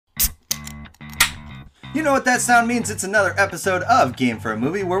You know what that sound means? It's another episode of Game for a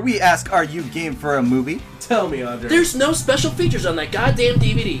Movie, where we ask, are you game for a movie? Tell me, Andre. There's no special features on that goddamn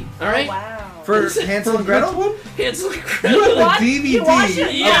DVD, alright? Oh, wow. For Hansel and Gretel? Hansel and You Gretel. have the DVD You watch it?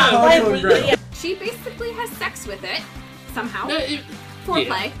 of Yeah, Hansel and Gretel. She basically has sex with it, somehow. No,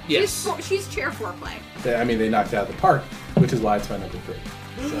 Foreplay. yeah, yes. She's chair foreplay. I mean, they knocked it out of the park, which is why it's my number 3.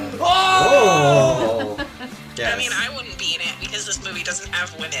 So. Oh! Yes. I mean, I wouldn't be in it because this movie doesn't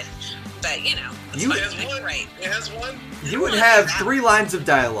have women. But, you know, it's You- fine. It It's one. right. It has one. You would have 3 lines of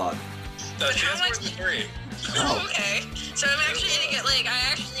dialogue. No, But she how has much- more than 3. Oh. Okay. So I'm actually gonna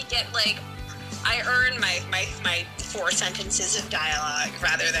get, I earn my 4 sentences of dialogue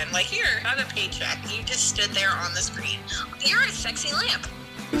rather than, here, have a paycheck. You just stood there on the screen. You're a sexy lamp.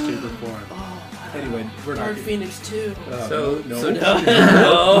 Super form. Anyway, we're not. Dark Phoenix 2. No.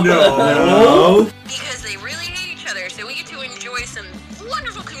 No. Because they really hate each other, so we get to enjoy some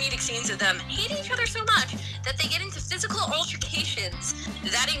wonderful comedic scenes of them hating each other so much that they get into physical altercations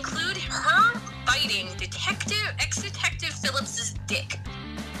that include her biting ex-detective Phillips's dick.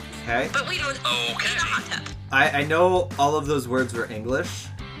 Okay. But we don't need a hot tub. I know all of those words are English,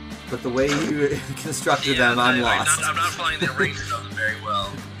 but the way you constructed them, I'm lost. I'm not finding the range of them very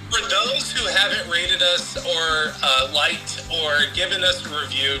well. For those who haven't rated us or liked or given us a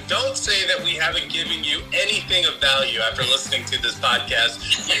review, don't say that we haven't given you anything of value after listening to this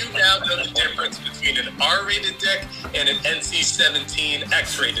podcast. You now know the difference between an R-rated dick and an NC-17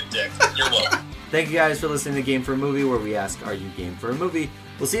 X-rated dick. You're welcome. Thank you guys for listening to Game for a Movie, where we ask, are you game for a movie?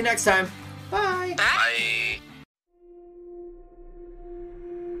 We'll see you next time. Bye. Bye.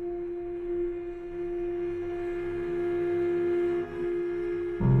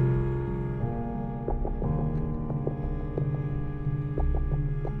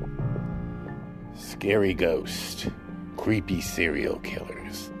 Scary ghost, creepy serial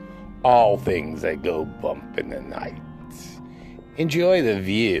killers, all things that go bump in the night. Enjoy the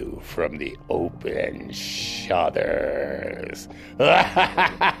view from the open shutters.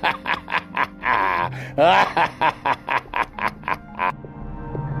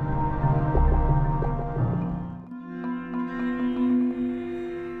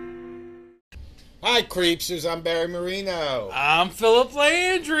 Hi, Creepsters. I'm Barry Marino. I'm Philip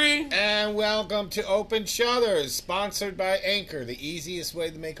Landry. And welcome to Open Shutters, sponsored by Anchor, the easiest way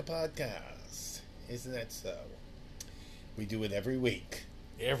to make a podcast. Isn't that so? We do it every week.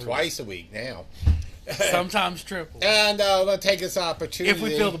 Twice a week now. Sometimes triple. And we'll take this opportunity. If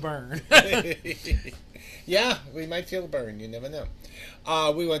we feel the burn. Yeah, we might feel the burn. You never know.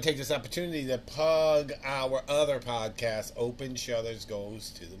 We want to take this opportunity to plug our other podcast, Open Shutters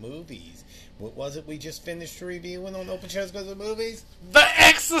Goes to the Movies. What was it we just finished reviewing on Open Shutters Goes to the Movies? The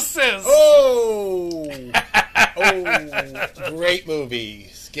Exorcist! Oh! Great movie.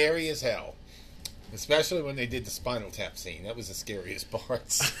 Scary as hell. Especially when they did the Spinal Tap scene. That was the scariest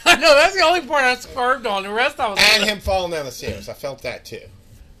part. I know, that's the only part I swerved on. The rest I was... And him falling down the stairs. I felt that too.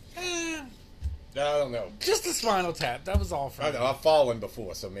 I don't know. Just the Spinal Tap. That was all for I me. know, I've fallen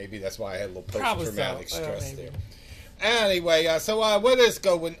before, so maybe that's why I had a little Probably post-traumatic so. stress Maybe. there. Anyway, so what is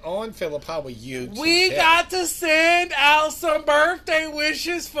going on, Philip? How are you today? We got to send out some birthday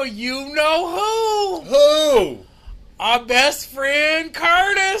wishes for you-know-who. Who? Our best friend,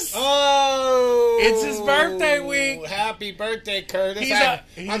 Curtis. Oh! It's his birthday week. Happy birthday, Curtis.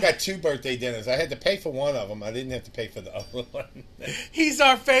 I got 2 birthday dinners. I had to pay for one of them. I didn't have to pay for the other one. He's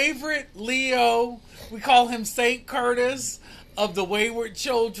our favorite Leo. We call him Saint Curtis of the Wayward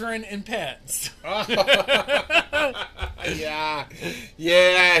Children and Pets.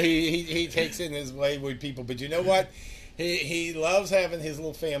 Yeah, he takes in his wayward people. But you know what? He loves having his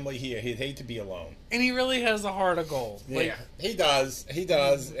little family here. He'd hate to be alone. And he really has a heart of gold. Yeah, he does. He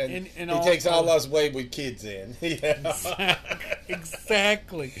does. And In he takes all us wayward kids in. Yeah.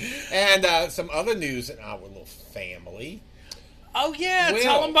 Exactly. And some other news in our little family. Oh, yeah. Will.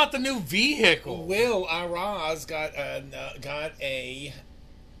 Tell him about the new vehicle. Will Araz got a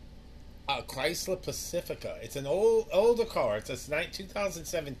Chrysler Pacifica. It's an older car. It's a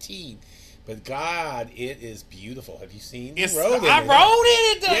 2017. But God, it is beautiful. Have you seen? I rode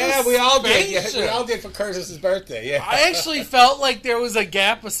it. Yeah, we all did. Yeah, we all did for Curtis's birthday. Yeah. I actually felt like there was a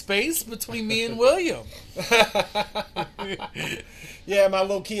gap of space between me and William. Yeah, my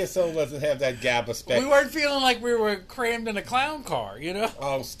little Kia Soul doesn't have that gap of space. We weren't feeling like we were crammed in a clown car, you know?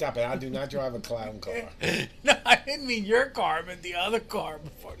 Oh, stop it. I do not drive a clown car. No, I didn't mean your car, but the other car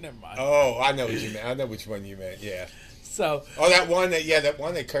before. Never mind. Oh, I know what you meant. I know which one you meant, yeah. So. Oh, that one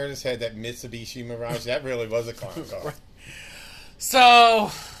that Curtis had, that Mitsubishi Mirage, that really was a clown car. So,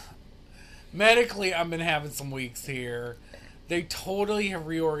 medically, I've been having some weeks here They totally have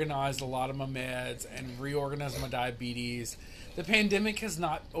reorganized a lot of my meds and reorganized my diabetes. The pandemic has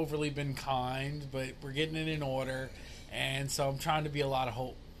not overly been kind, but we're getting it in order, and so I'm trying to be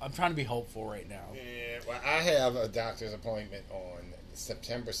I'm trying to be hopeful right now. Yeah, well, I have a doctor's appointment on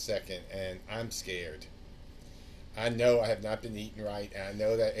September 2nd, and I'm scared. I know I have not been eating right, and I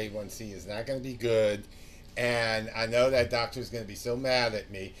know that A1C is not going to be good, and I know that doctor's going to be so mad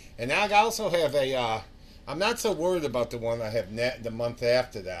at me. And I also have I'm not so worried about the one I have the month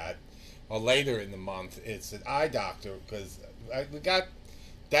after that, or later in the month. It's an eye doctor, because we got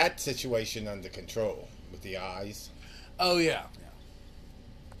that situation under control with the eyes. Oh, yeah.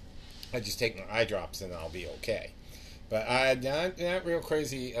 I just take my eye drops and I'll be okay. But I'm not real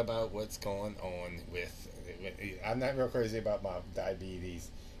crazy about what's going on I'm not real crazy about my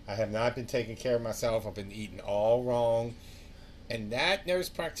diabetes. I have not been taking care of myself. I've been eating all wrong. And that nurse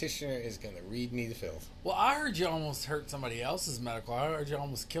practitioner is going to read me the filth. Well, I heard you almost hurt somebody else's medical. I heard you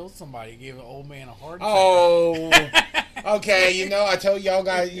almost killed somebody. You gave an old man a heart attack. Oh, okay. I told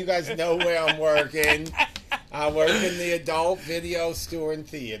you guys know where I'm working. I work in the adult video store and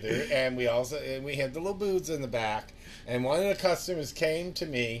theater, and we had the little booths in the back. And one of the customers came to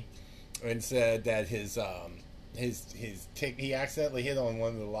me and said that he accidentally hit on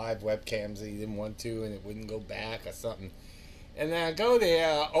one of the live webcams that he didn't want to, and it wouldn't go back or something. And then I go there,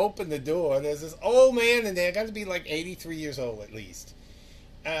 I open the door, there's this old man in there, got to be like 83 years old at least.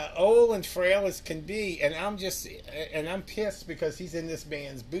 Old and frail as can be, and I'm pissed because he's in this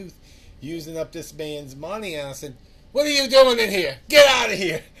man's booth using up this man's money, and I said, "What are you doing in here? Get out of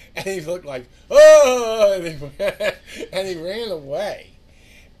here!" And he looked like, "Oh!" and he ran away.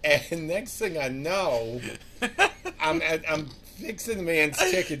 And next thing I know, I'm fixing the man's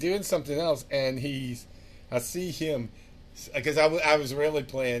ticket, doing something else, and I see him, because I was really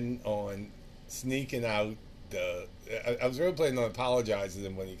planning on sneaking out. I was really planning on apologizing to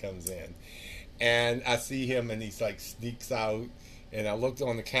him when he comes in, and I see him, and he's like sneaks out. And I looked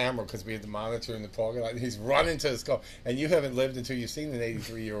on the camera because we had the monitor in the parking lot. And he's running to his car. And you haven't lived until you've seen an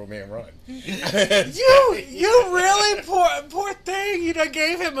 83-year-old man run. You really poor thing. You done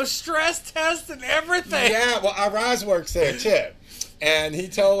gave him a stress test and everything. Yeah, well, Araz works there too. And he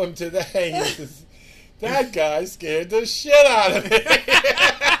told him today, he says, "That guy scared the shit out of me."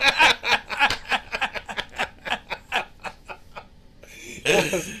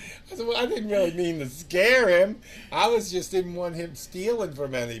 I didn't really mean to scare him. I just didn't want him stealing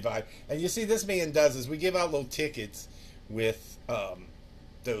from anybody. And you see, this man does is we give out little tickets with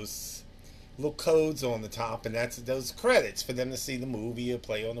those little codes on the top, and that's those credits for them to see the movie or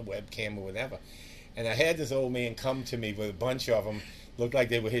play on the webcam or whatever. And I had this old man come to me with a bunch of them, looked like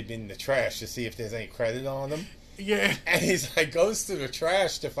they were hidden in the trash to see if there's any credit on them. Yeah. And he's like, goes to the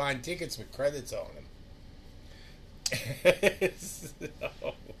trash to find tickets with credits on them. So,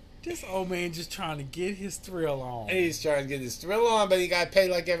 this old man just trying to get his thrill on. He's trying to get his thrill on, but he got to pay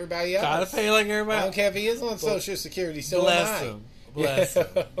like everybody else. Got to pay like everybody else. I don't care if he is on Social Security. So bless am I. him. Bless him.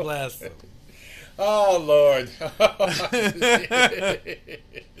 Bless him. Oh, Lord.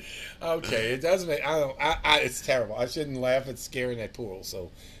 Okay, it does make... it's terrible. I shouldn't laugh at scaring that pool,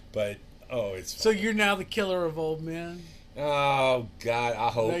 but... Oh, it's So you're now the killer of old men? Oh, God, I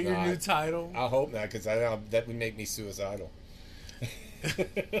hope not. Is that your new title? I hope not, because that would make me suicidal.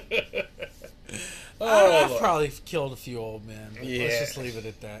 I've probably killed a few old men. Yeah. Let's just leave it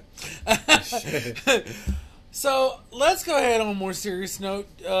at that. So let's go ahead on a more serious note.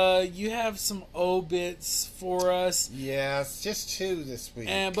 You have some obits for us. Yes, just 2 this week.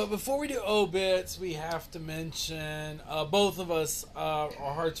 But before we do obits, we have to mention both of us. Our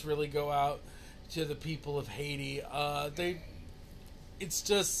hearts really go out to the people of Haiti. It's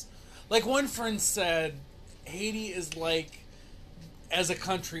just like one friend said. Haiti is like, as a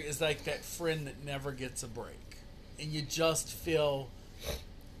country, is like that friend that never gets a break, and you just feel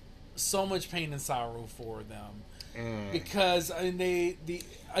so much pain and sorrow for them because I mean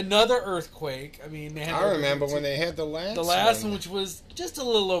another earthquake. I mean, I remember when they had the last one, which was just a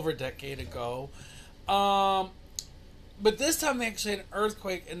little over a decade ago. But this time they actually had an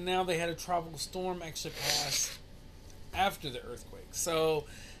earthquake, and now they had a tropical storm actually pass after the earthquake. So,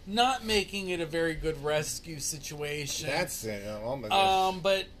 not making it a very good rescue situation. That's it. Oh my gosh.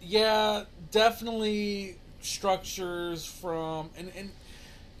 But yeah, definitely structures from and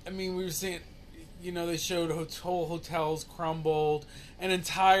I mean, we were seeing, they showed whole hotels crumbled, an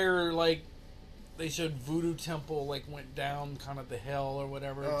entire they showed Voodoo Temple went down kind of the hill or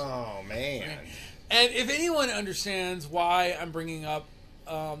whatever. Oh man. And if anyone understands why I'm bringing up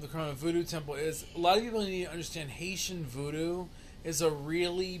the Corona Voodoo Temple, is a lot of people need to understand Haitian voodoo is a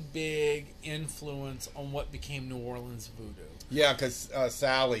really big influence on what became New Orleans voodoo. Yeah, because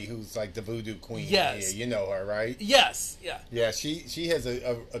Sally, who's like the voodoo queen Yes. here, you know her, right? Yes, yeah. Yeah, she has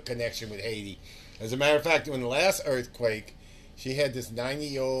a connection with Haiti. As a matter of fact, in the last earthquake, she had this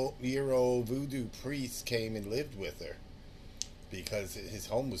 90-year-old voodoo priest came and lived with her because his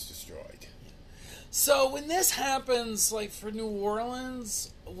home was destroyed. So when this happens, like for New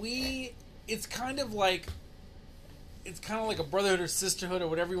Orleans, it's kind of like a brotherhood or sisterhood or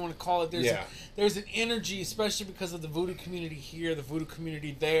whatever you want to call it. There's an energy, especially because of the voodoo community here, the voodoo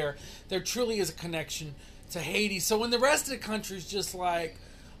community there. There truly is a connection to Haiti. So when the rest of the country is just like,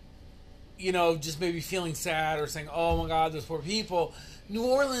 just maybe feeling sad or saying, oh my God, those poor people, New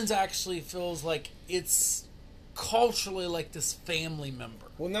Orleans actually feels like it's culturally like this family member.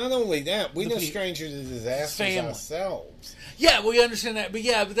 Well, not only that, we know strangers to disasters family. ourselves. Yeah, we understand that, but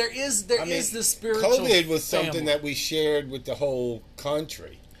there is this spiritual. COVID was family. something that we shared with the whole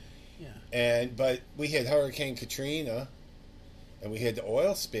country. Yeah. But we had Hurricane Katrina, and we had the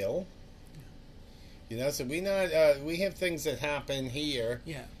oil spill. So we have things that happen here.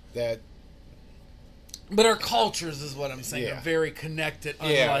 Yeah. That. But our cultures, is what I'm saying, are very connected.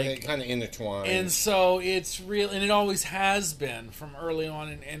 They kind of intertwined. And so it's real, and it always has been from early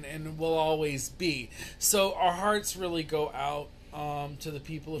on, and will always be. So our hearts really go out to the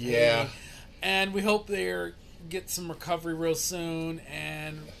people of Haiti, and we hope they get some recovery real soon,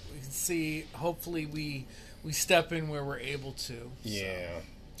 and we can see. Hopefully, we step in where we're able to. Yeah. So.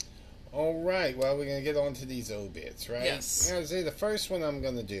 All right, well, we're going to get on to these obits, right? Yes. I'm going to say the first one I'm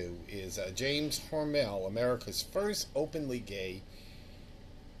going to do is James Hormel, America's first openly gay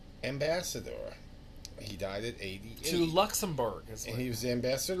ambassador. He died at 88. To Luxembourg. He was the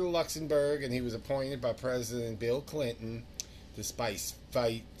ambassador to Luxembourg, and he was appointed by President Bill Clinton despite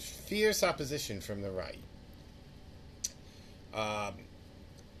fierce opposition from the right.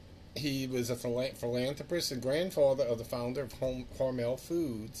 He was a philanthropist and grandfather of the founder of Hormel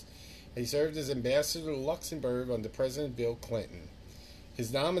Foods. He served as ambassador to Luxembourg under President Bill Clinton.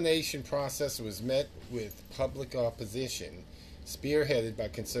 His nomination process was met with public opposition, spearheaded by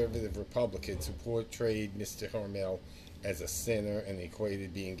conservative Republicans who portrayed Mr. Hormel as a sinner and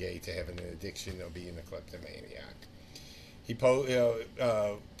equated being gay to having an addiction or being a kleptomaniac.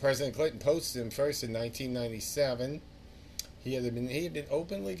 President Clinton posted him first in 1997. He had been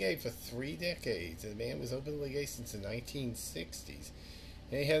openly gay for 3 decades. The man was openly gay since the 1960s.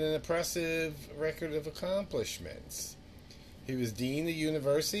 And he had an impressive record of accomplishments. He was dean of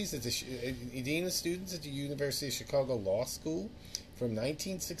universities, dean of students at the University of Chicago Law School from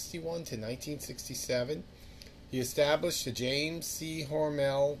 1961 to 1967. He established the James C.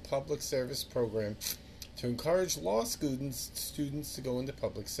 Hormel Public Service Program to encourage law students to go into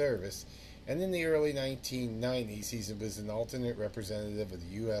public service. And in the early 1990s, he was an alternate representative of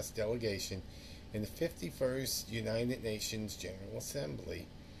the U.S. delegation in the 51st United Nations General Assembly.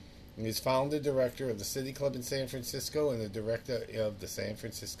 He was founder director of the City Club in San Francisco and the director of the San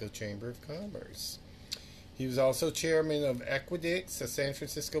Francisco Chamber of Commerce. He was also chairman of Equidix, a San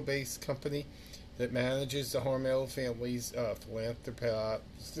Francisco-based company that manages the Hormel family's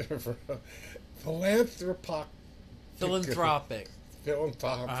philanthropic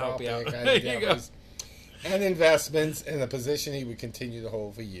endeavors and investments, in a position he would continue to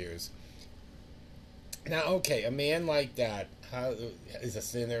hold for years. Now, okay, a man like that is a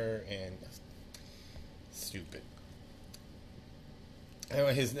sinner and stupid.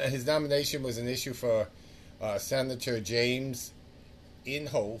 Anyway, his nomination was an issue for Senator James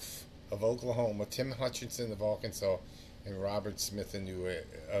Inhofe of Oklahoma, Tim Hutchinson of Arkansas, and Robert Smith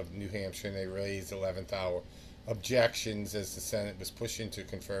of New Hampshire, and they raised 11th hour objections as the Senate was pushing to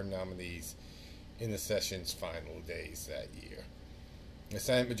confirm nominees in the session's final days that year. The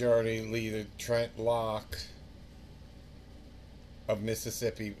Senate Majority Leader Trent Locke of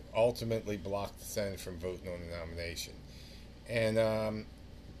Mississippi ultimately blocked the Senate from voting on the nomination. And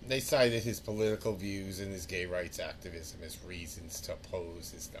they cited his political views and his gay rights activism as reasons to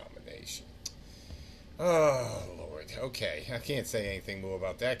oppose his nomination. Oh, Lord. Okay, I can't say anything more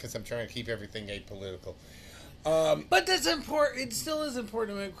about that because I'm trying to keep everything apolitical. But that's important. It still is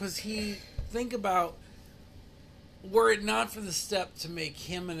important to me because think about, were it not for the step to make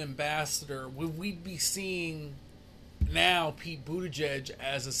him an ambassador, would we be seeing now Pete Buttigieg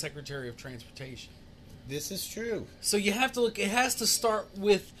as a Secretary of Transportation? This is true. So you have to look, it has to start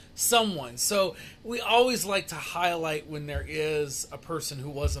with someone. So we always like to highlight when there is a person who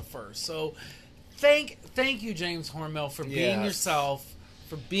was a first. So thank you, James Hormel, for being yourself,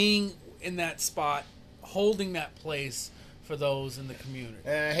 for being in that spot, holding that place for those in the community.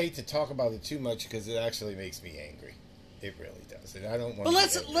 And I hate to talk about it too much because it actually makes me angry. It really does. And I don't want But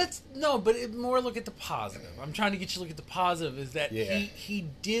let's more look at the positive. I'm trying to get you to look at the positive. Is that Yeah. he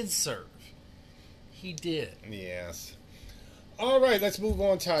did serve. He did. Yes. All right, let's move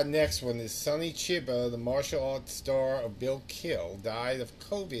on to our next one. Is Sonny Chiba, the martial arts star of Bill Kill, died of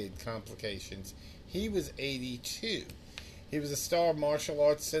COVID complications. He was 82. He was a star of martial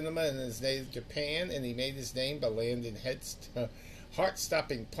arts cinema in his native Japan, and he made his name by landing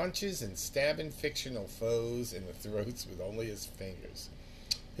heart-stopping punches and stabbing fictional foes in the throats with only his fingers.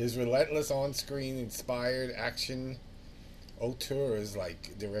 His relentless on-screen inspired action auteurs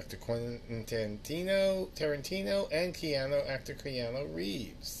like director Quentin Tarantino and actor Keanu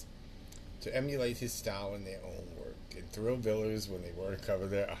Reeves to emulate his style in their own work and thrill viewers when they weren't cover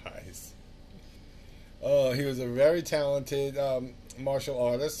their eyes. He was a very talented martial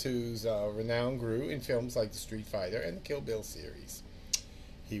artist whose renown grew in films like The Street Fighter and the Kill Bill series.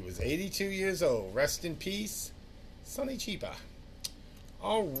 He was 82 years old. Rest in peace, Sonny Chiba.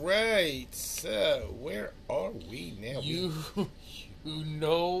 All right, so where are we now? You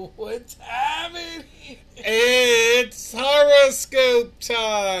know what time it is. It's horoscope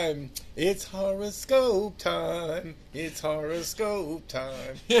time. It's horoscope time. It's horoscope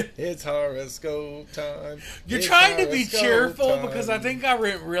time. It's horoscope time. You're It's trying to be horoscope cheerful time. because I think I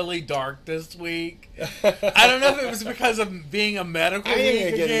went really dark this week. I don't know if it was because of being a medical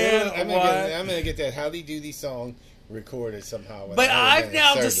week again. I'm gonna get that Howdy Doody song recorded somehow. But I've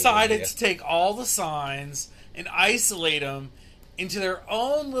now decided to take all the signs and isolate them into their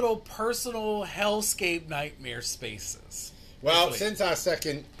own little personal hellscape nightmare spaces. Well, since our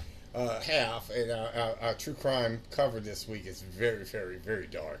second half and our true crime cover this week is very, very, very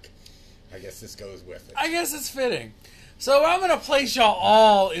dark, I guess this goes with it. I guess it's fitting. So I'm going to place y'all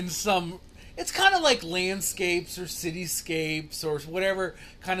all in some... It's kind of like landscapes or cityscapes or whatever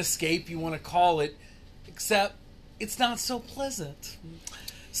kind of scape you want to call it, except it's not so pleasant.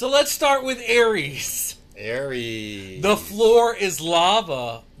 So let's start with Aries. Aries. The floor is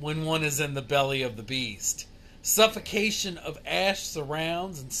lava when one is in the belly of the beast. Suffocation of ash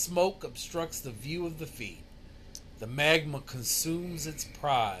surrounds and smoke obstructs the view of the feet. The magma consumes its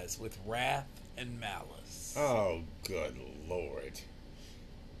prize with wrath and malice. Oh, good Lord.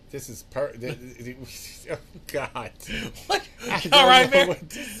 This is oh, God. What? I don't All right, know man. what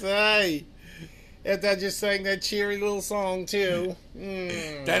to say. And I just sang that cheery little song, too.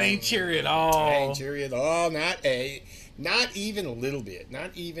 That ain't cheery at all. That ain't cheery at all. Not even a little bit.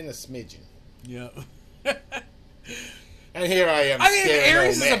 Not even a smidgen. Yeah. And here I am. I mean, scaring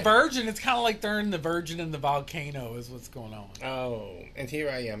Aries old is a man. virgin. It's kind of like they're in the virgin and the volcano is what's going on. Oh, and here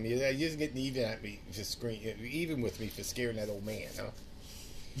I am. You're just getting even at me, even with me for scaring that old man, huh?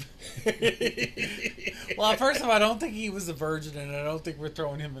 Well, first of all, I don't think he was a virgin, and I don't think we're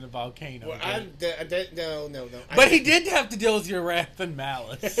throwing him in a volcano. Well, no. But he did have to deal with your wrath and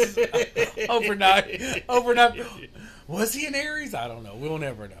malice overnight. Was he an Aries? I don't know. We'll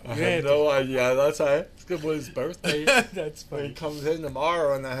never know. I have no idea. That's it's good with his birthday. That's When he funny. comes in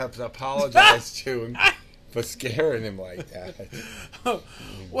tomorrow, and I have to apologize to him for scaring him like that.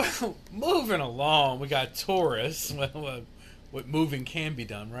 Well, moving along, we got Taurus. Well, what moving can be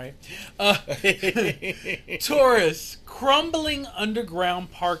done, right? Taurus, crumbling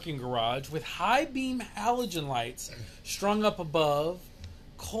underground parking garage with high beam halogen lights strung up above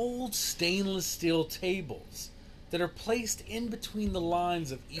cold stainless steel tables that are placed in between the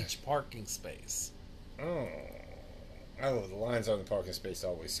lines of each parking space. Oh, the lines on the parking space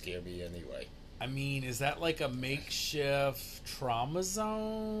always scare me anyway. I mean, is that like a makeshift trauma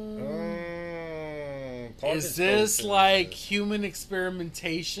zone? Is this like human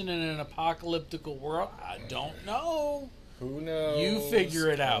experimentation in an apocalyptic world? I don't know. Who knows? You figure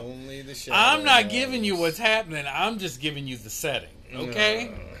it out. Only the shadow I'm not knows. giving you what's happening. I'm just giving you the setting.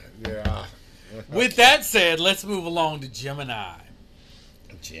 Okay? Yeah. With that said, let's move along to Gemini.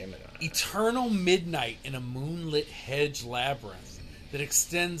 Gemini. Eternal midnight in a moonlit hedge labyrinth that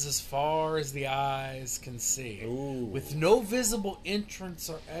extends as far as the eyes can see, with no visible entrance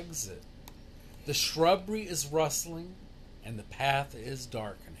or exit. The shrubbery is rustling, and the path is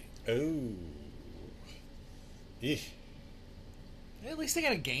darkening. Oh. Eesh. At least they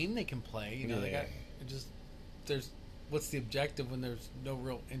got a game they can play. You know, they Yeah. got there's what's the objective when there's no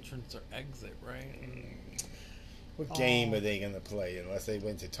real entrance or exit, right? What game are they going to play unless they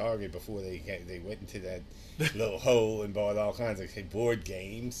went to Target before they went into that little hole and bought all kinds of board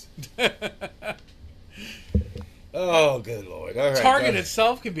games? Oh, good Lord. All right, Target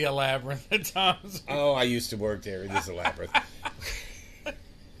itself can be a labyrinth at times. Oh, I used to work there. It is a labyrinth.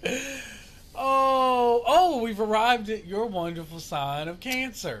 We've arrived at your wonderful sign of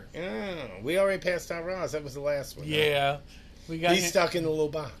Cancer. Oh, we already passed out Roz. That was the last one. Yeah. We got He's stuck in the little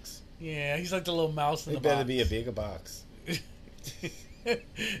box. Yeah, he's like the little mouse in It the better box. be a bigger box.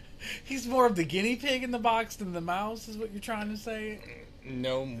 He's more of the guinea pig in the box than the mouse, is what you're trying to say?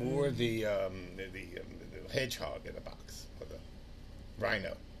 No, more the hedgehog in the box. Or the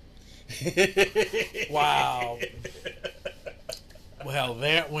rhino. Wow. Well,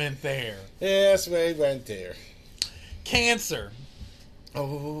 that went there. Yes, we went there. Cancer.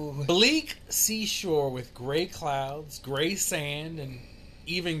 Oh. Bleak seashore with gray clouds, gray sand, and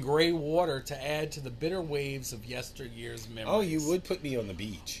even gray water to add to the bitter waves of yesteryear's memories. Oh, you would put me on the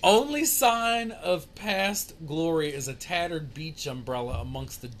beach. Only sign of past glory is a tattered beach umbrella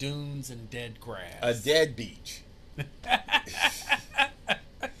amongst the dunes and dead grass. A dead beach.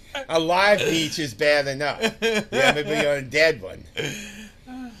 A live beach is bad enough. Yeah, maybe on a dead one.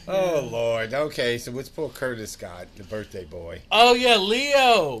 Oh, Lord. Okay, so what's poor Curtis got, the birthday boy? Oh, yeah,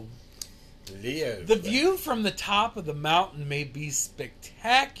 Leo. Leo. The view from the top of the mountain may be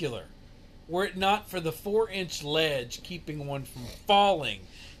spectacular, were it not for the 4-inch ledge keeping one from falling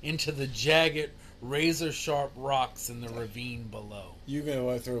into the jagged, razor-sharp rocks in the ravine below. You're going to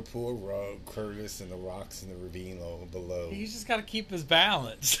want to throw poor Curtis and the rocks in the ravine below. He's just got to keep his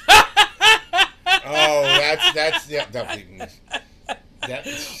balance. Oh, that's yeah,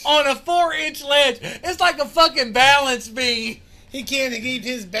 on a 4-inch ledge. It's like a fucking balance beam. He can't keep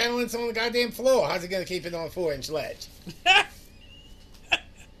his balance on the goddamn floor. How's he going to keep it on a 4-inch ledge?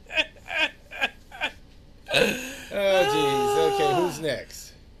 Oh, jeez. Okay, who's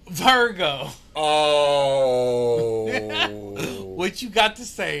next? Virgo. Oh. What you got to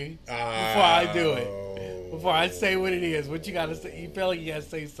say before I do it? Before I say what it is, what you got to say? You feel like you got to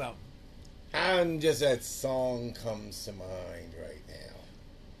say something. I'm just, that song comes to mind right now.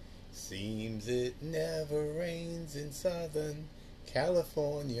 Seems it never rains in Southern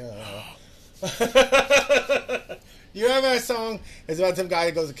California. You remember that song? It's about some guy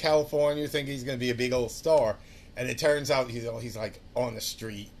that goes to California thinking he's going to be a big old star. And it turns out he's like on the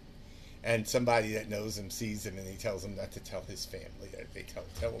street. And somebody that knows him sees him and he tells him not to tell his family. That they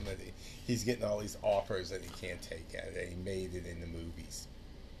tell him that he's getting all these offers that he can't take out. That he made it in the movies.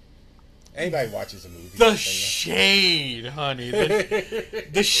 Anybody watches a movie? The shade, honey.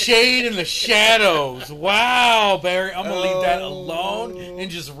 The shade and the shadows. Wow, Barry. I'm going to leave that alone and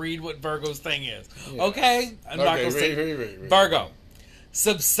just read what Virgo's thing is. Yeah. Okay? I'm not going to say. Virgo.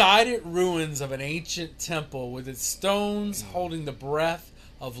 Subsided ruins of an ancient temple with its stones holding the breath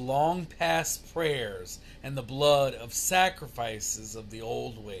of long past prayers and the blood of sacrifices of the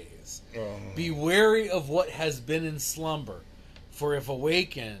old ways. Be wary of what has been in slumber, for if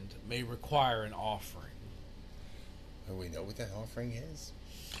awakened, may require an offering. Do we know what that offering is?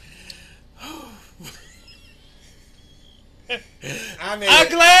 I'm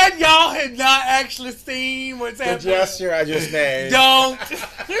glad y'all had not actually seen what's happening. The gesture I just made. Don't.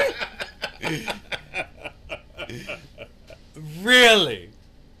 Really?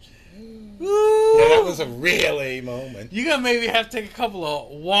 Ooh. Yeah, that was a really moment. You're going to maybe have to take a couple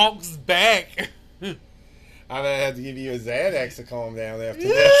of walks back. I'm going to have to give you a Xanax to calm down after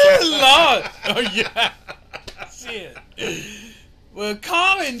this. Lord. Oh, yeah. Shit. Well,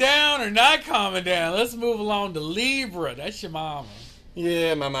 calming down or not calming down, let's move along to Libra. That's your mama.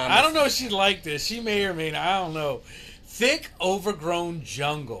 Yeah, my mama. I don't know if she'd like this. She may or may not. I don't know. Thick, overgrown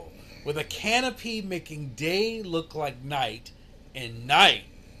jungle with a canopy making day look like night and night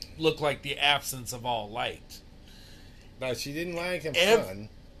look like the absence of all light. No, she didn't like him fun.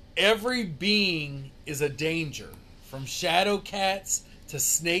 Every being is a danger, from shadow cats to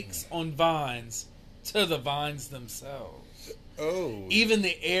snakes on vines to the vines themselves. Oh. Even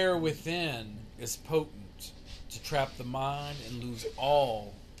the air within is potent to trap the mind and lose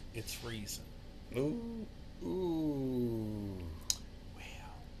all its reason. Ooh. Ooh. Well.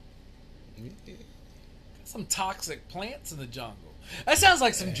 Got some toxic plants in the jungle. That sounds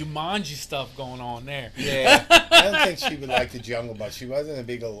like some Jumanji stuff going on there. Yeah. I don't think she would like the jungle, but she wasn't a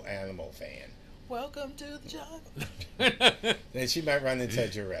big old animal fan. Welcome to the jungle. Then she might run into a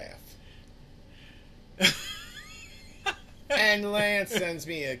giraffe. And Lance sends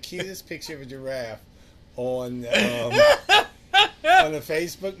me a cutest picture of a giraffe on a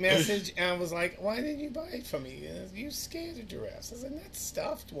Facebook message, and I was like, "Why didn't you buy it for me? You scared of giraffes?" I was like, "Not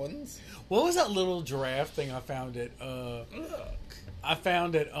stuffed ones." What was that little giraffe thing I found at? I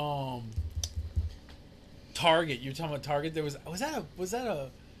found at Target. You were talking about Target. There was that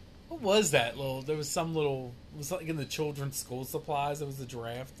a What was that little? There was some little. It was like in the children's school supplies. It was the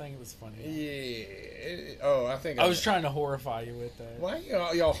giraffe thing. It was funny. Yeah. I think I was trying to horrify you with that. Why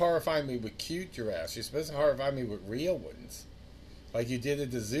y'all horrify me with cute giraffes? You're supposed to horrify me with real ones, like you did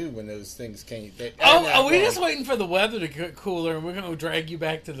at the zoo when those things came. We're just waiting for the weather to get cooler, and we're gonna drag you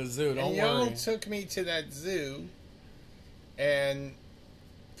back to the zoo. Don't y'all worry. took me to that zoo, and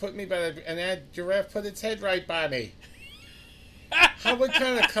put me by and that giraffe put its head right by me. What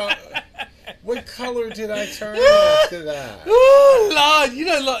kind of color? What color did I turn after that? Ooh,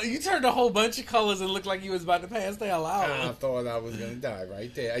 Lord, you turned a whole bunch of colors and looked like you was about to pass the hell out. I thought I was going to die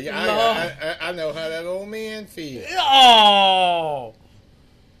right there. I know how that old man feels. Oh,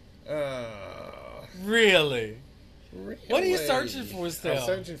 really? What are you searching for still? I'm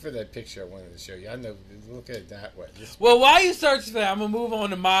searching for that picture I wanted to show you. I know. Look at it that way. Well, while you searching for that, I'm gonna move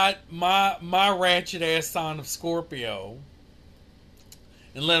on to my ratchet ass sign of Scorpio,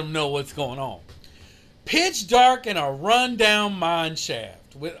 and let them know what's going on. Pitch dark in a run-down mine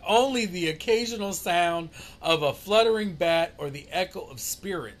shaft, with only the occasional sound of a fluttering bat or the echo of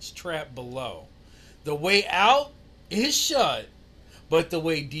spirits trapped below. The way out is shut, but the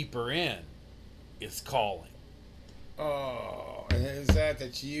way deeper in is calling. Oh, and is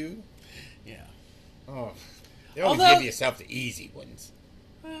that you? Yeah. Oh, you always give yourself the easy ones.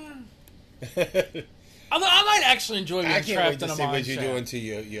 Although I might actually enjoy being trapped in a mine shaft. I can't wait to see what you're doing to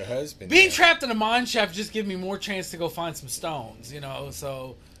your husband. Being trapped in a mine shaft just gives me more chance to go find some stones,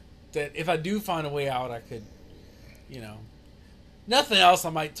 so that if I do find a way out, I could, nothing else. I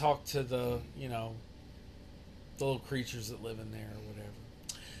might talk to the little creatures that live in there or whatever,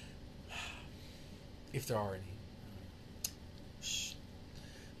 if there are any. Shh.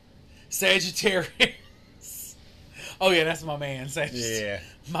 Sagittarius. Oh yeah, that's my man. Sagittarius. Yeah,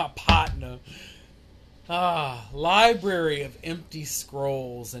 my partner. Library of empty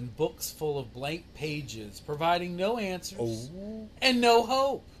scrolls and books full of blank pages, providing no answers and no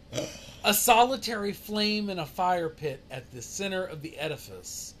hope. A solitary flame in a fire pit at the center of the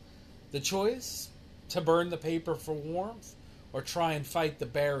edifice. The choice? To burn the paper for warmth or try and fight the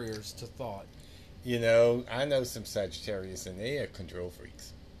barriers to thought. I know some Sagittarius and they are control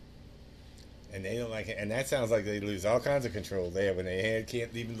freaks. And they don't like it. And that sounds like they lose all kinds of control there when they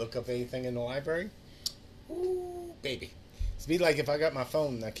can't even look up anything in the library. Ooh, baby. It's be like if I got my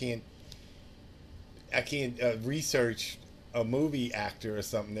phone and I can't research a movie actor or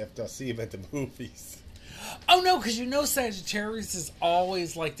something after I see him at the movies. Oh no, because Sagittarius is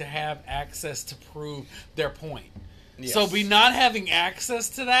always like to have access to prove their point. Yes. So be not having access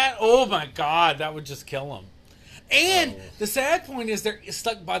to that, oh my God, that would just kill them. And the sad point is they're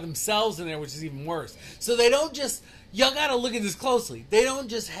stuck by themselves in there, which is even worse. So they don't just, y'all gotta look at this closely. They don't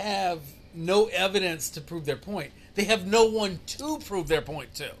just have no evidence to prove their point. They have no one to prove their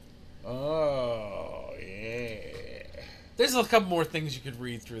point to. Oh, yeah. There's a couple more things you could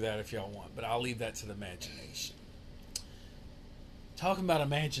read through that if y'all want, but I'll leave that to the imagination. Talking about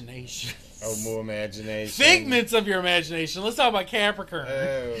imagination. Oh, more imagination. Figments of your imagination. Let's talk about Capricorn.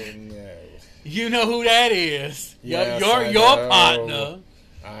 Oh, no. You know who that is. Yes, your partner.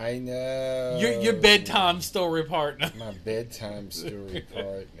 I know. Your bedtime story partner. My bedtime story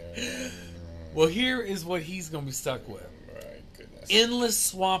partner. Well, here is what he's going to be stuck with. Right, goodness. Endless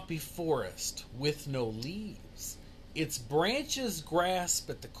swampy forest with no leaves. Its branches grasp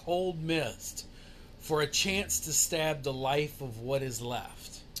at the cold mist for a chance to stab the life of what is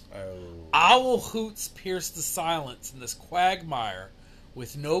left. Oh. Owl hoots pierce the silence in this quagmire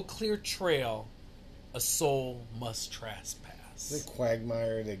with no clear trail. A soul must trespass. The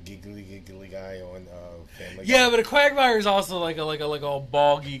Quagmire, the giggly guy on Family Guy. Yeah, but a quagmire is also like a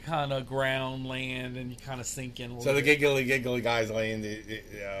boggy kind of ground land, and you kind of sink in. So the giggly guy's land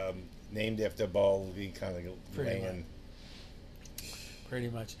named after boggy kind of land. Pretty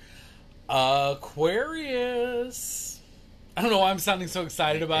much. Aquarius. I don't know why I'm sounding so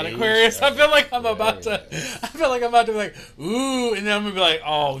excited about Aquarius. I feel like I'm about to be like, ooh, and then I'm gonna be like,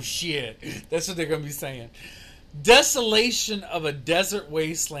 oh shit. That's what they're gonna be saying. Desolation of a desert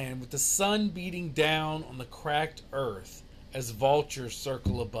wasteland with the sun beating down on the cracked earth as vultures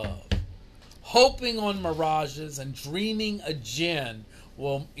circle above. Hoping on mirages and dreaming a djinn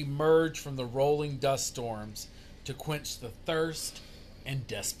will emerge from the rolling dust storms to quench the thirst and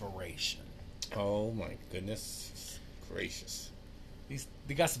desperation. Oh my goodness gracious.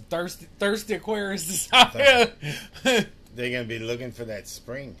 They got some thirsty Aquarius out here. They're going to be looking for that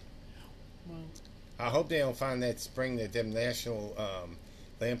spring. Well, I hope they don't find that spring that them National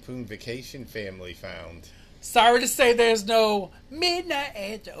Lampoon Vacation family found. Sorry to say there's no midnight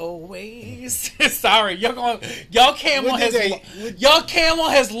at the Oasis. Sorry, y'all camel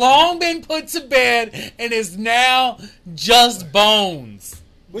has long been put to bed and is now just bones.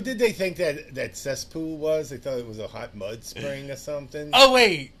 What did they think that cesspool was? They thought it was a hot mud spring or something? Oh,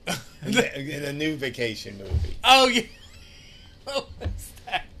 wait. In a new vacation movie. Oh, yeah. What was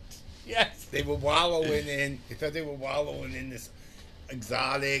that? Yes. They thought they were wallowing in this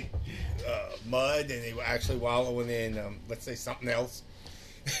exotic mud, and they were actually wallowing in, let's say, something else.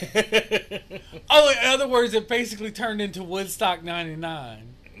 Oh, in other words, it basically turned into Woodstock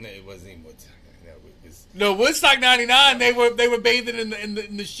 99. No, it wasn't even Woodstock. No, Woodstock 99. They were bathing in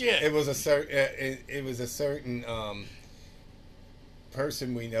the shit. It was a certain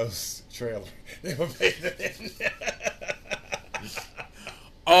person we know's trailer. They were bathing in.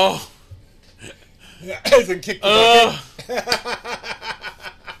 Oh. As in kick the bucket.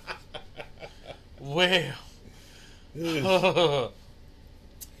 Well.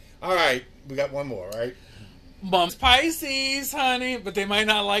 All right, we got one more, right? Mom's Pisces, honey, but they might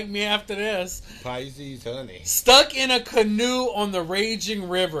not like me after this. Pisces, honey. Stuck in a canoe on the raging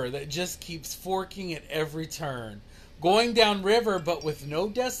river that just keeps forking at every turn. Going down river, but with no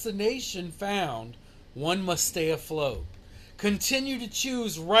destination found, one must stay afloat. Continue to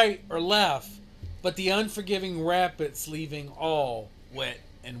choose right or left, but the unforgiving rapids leaving all wet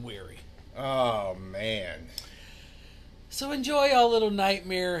and weary. Oh, man. So enjoy our little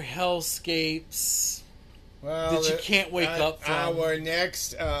nightmare hellscapes that you can't wake up from. Our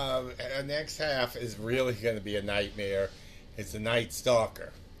next half is really going to be a nightmare. It's the Night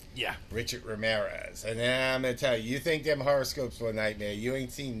Stalker. Yeah. Richard Ramirez. And I'm going to tell you, you think them horoscopes were a nightmare. You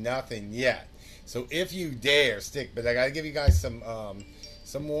ain't seen nothing yet. So if you dare stick, but I got to give you guys some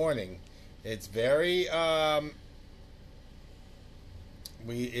warning. It's very, it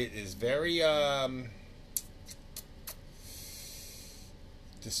is very,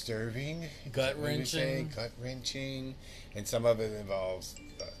 disturbing, gut-wrenching, and some of it involves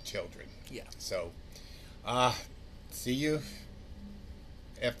children. Yeah. So, see you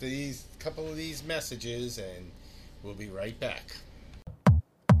after these couple of these messages, and we'll be right back.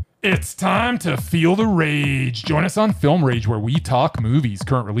 It's time to feel the rage. Join us on Film Rage, where we talk movies,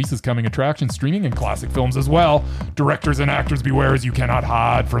 current releases, coming attractions, streaming, and classic films as well. Directors and actors, beware as you cannot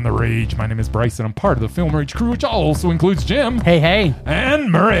hide from the rage. My name is Bryce, and I'm part of the Film Rage crew, which also includes Jim. Hey.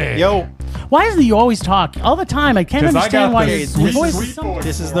 And Murray. Yo. Why is it you always talk all the time? I can't understand why your voice is so...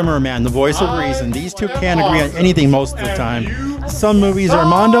 This is the Merman, the voice of reason. These two can't agree on anything most of the time. Some movies are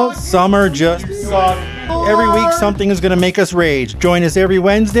Mondo, some are just suck. Every week something is going to make us rage. Join us every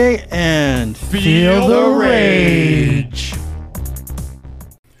Wednesday and feel the rage.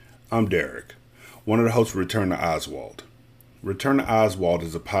 I'm Derek, one of the hosts of Return to Oswald. Return to Oswald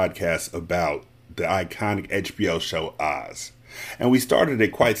is a podcast about the iconic HBO show Oz. And we started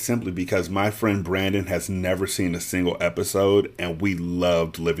it quite simply because my friend Brandon has never seen a single episode, and we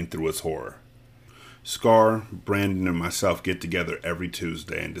loved living through its horror. Scar, Brandon, and myself get together every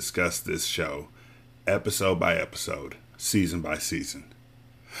Tuesday and discuss this show, episode by episode, season by season.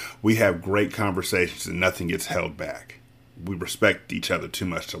 We have great conversations and nothing gets held back. We respect each other too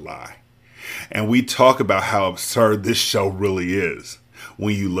much to lie. And we talk about how absurd this show really is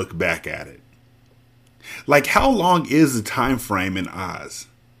when you look back at it. Like, how long is the time frame in Oz?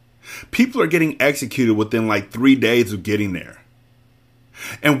 People are getting executed within like 3 days of getting there.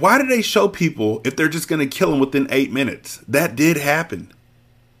 And why do they show people if they're just going to kill them within 8 minutes? That did happen.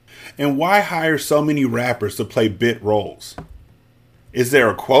 And why hire so many rappers to play bit roles? Is there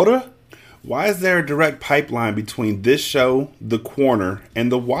a quota? Why is there a direct pipeline between this show, The Corner,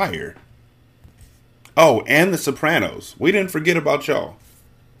 and The Wire? Oh, and The Sopranos. We didn't forget about y'all.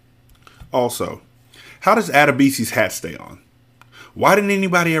 Also, how does Adebisi's hat stay on? Why didn't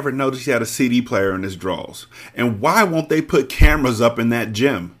anybody ever notice he had a CD player in his drawers? And why won't they put cameras up in that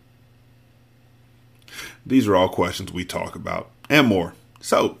gym? These are all questions we talk about, and more.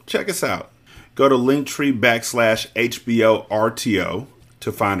 So, check us out. Go to Linktree/HBO RTO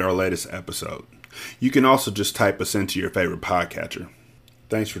to find our latest episode. You can also just type us into your favorite podcatcher.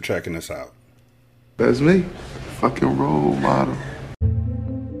 Thanks for checking us out. That's me. Fucking role model.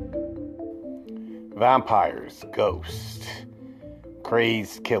 Vampires, ghosts,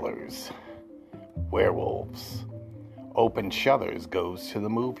 crazed killers, werewolves. Open Shutters goes to the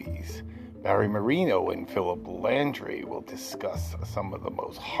movies. Barry Marino and Philip Landry will discuss some of the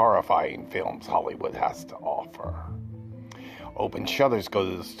most horrifying films Hollywood has to offer. Open Shutters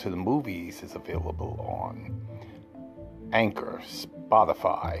Goes to the Movies is available on Anchor,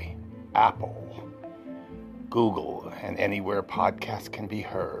 Spotify, Apple, Google, and anywhere podcasts can be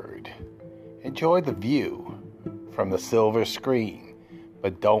heard. Enjoy the view from the silver screen,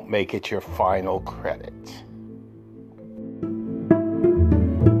 but don't make it your final credit.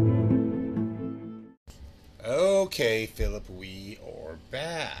 Okay, Philip, we are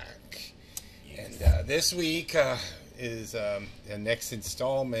back. And this week is the next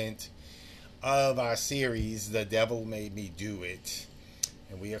installment of our series, The Devil Made Me Do It.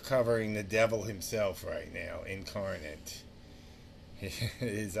 And we are covering the devil himself right now, incarnate. It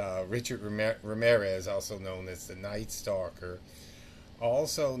is Richard Ramirez, also known as the Night Stalker,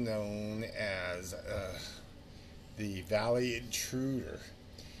 also known as the Valley Intruder,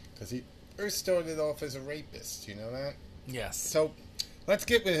 because he first started off as a rapist, you know that? Yes. So, let's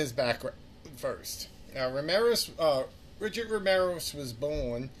get with his background first. Now, Richard Ramirez was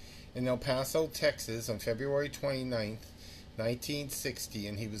born in El Paso, Texas on February 29th, 1960,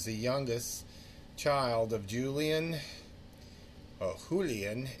 and he was the youngest child of Julian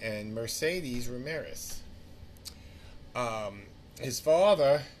and Mercedes Ramirez. His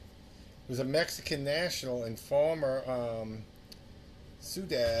father was a Mexican national and former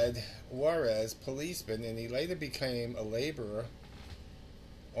Ciudad Juarez policeman, and he later became a laborer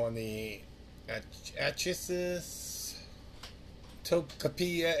on the Atchison,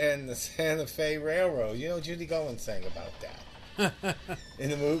 Tocopilla, and the Santa Fe Railroad. You know, Judy Garland sang about that in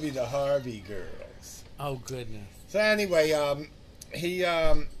the movie The Harvey Girls. Oh, goodness. So anyway,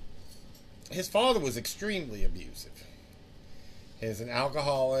 his father was extremely abusive. He was an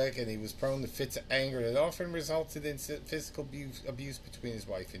alcoholic, and he was prone to fits of anger that often resulted in physical abuse between his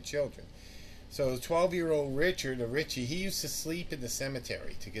wife and children. So 12-year-old Richard, or Richie, he used to sleep in the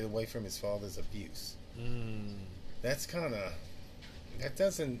cemetery to get away from his father's abuse. That's kind of...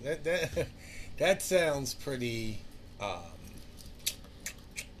 That sounds pretty...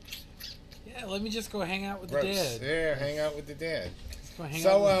 Yeah, let me just go hang out with gross. the dead. Yeah, hang out with the dead.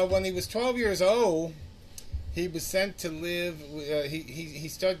 So when he was 12 years old, he was sent to live... he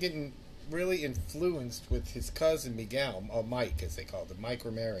started getting really influenced with his cousin Miguel, or Mike, as they called him, Mike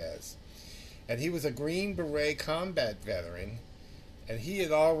Ramirez. And he was a Green Beret combat veteran, and he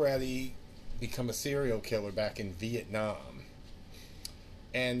had already become a serial killer back in Vietnam.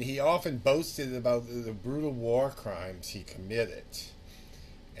 And he often boasted about the brutal war crimes he committed.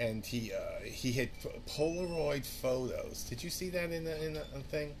 And he had Polaroid photos. Did you see that in the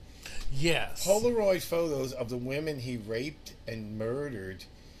thing? Yes. Polaroid photos of the women he raped and murdered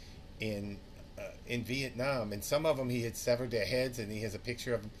in Vietnam, and some of them he had severed their heads, and he has a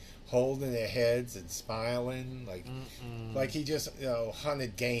picture of them holding their heads and smiling, like he just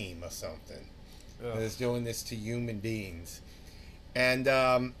hunted game or something. And was doing this to human beings, and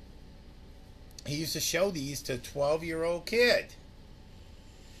he used to show these to a 12-year-old kid.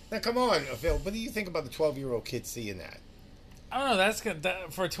 Now, come on, Phil. What do you think about the 12-year-old kid seeing that? I don't know. That's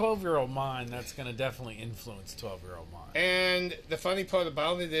for a 12-year-old mind. That's going to definitely influence a 12-year-old mind. And the funny part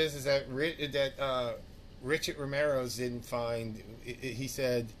about it is that Richard Ramirez didn't find. He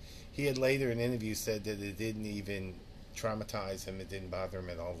said he had later in interviews said that it didn't even traumatize him. It didn't bother him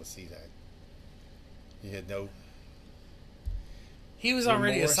at all to see that. He had no. He was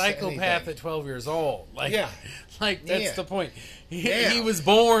already a psychopath at 12 years old. That's the point. He was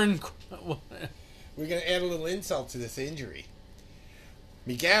born. We're going to add a little insult to this injury.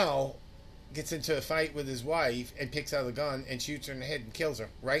 Miguel gets into a fight with his wife and picks out a gun and shoots her in the head and kills her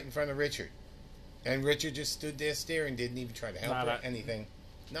right in front of Richard. And Richard just stood there staring, didn't even try to help her, anything.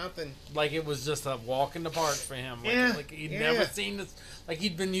 Nothing. Like it was just a walk in the park for him. Like he'd never seen this. Like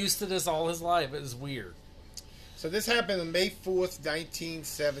he'd been used to this all his life. It was weird. So this happened on May 4th,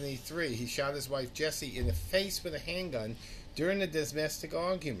 1973. He shot his wife, Jessie, in the face with a handgun during a domestic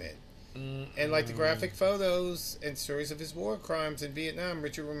argument. And like the graphic photos and stories of his war crimes in Vietnam,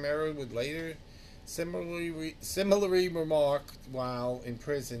 Richard Romero would later similarly remark while in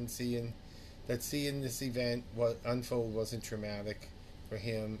prison, seeing this event unfold wasn't traumatic for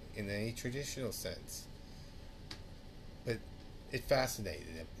him in any traditional sense. But it fascinated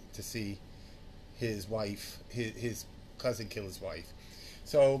him to see his wife, his cousin kill his wife.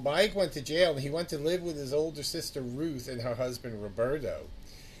 So Mike went to jail, and he went to live with his older sister Ruth and her husband Roberto.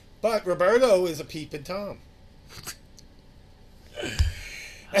 But Roberto is a peeping Tom.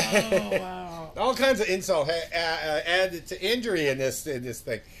 Oh, wow. All kinds of insult added to injury in this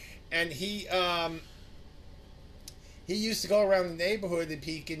thing. And he used to go around the neighborhood and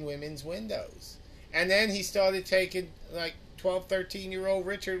peek in women's windows. And then he started taking like 12, 13-year-old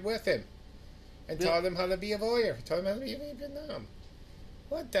Richard with him and taught him how to be a voyeur. Taught him how to be in Vietnam.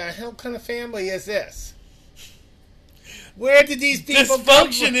 What the hell kind of family is this? Where did these people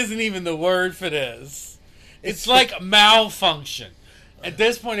Dysfunction isn't even the word for this. It's like malfunction. At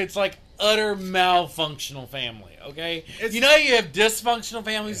this point, it's like utter malfunctional family, okay? You know you have dysfunctional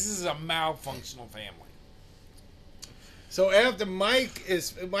families? This is a malfunctional family. So after Mike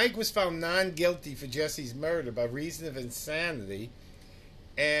was found non-guilty for Jesse's murder by reason of insanity,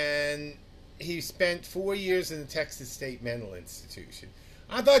 and he spent 4 years in the Texas State Mental Institution.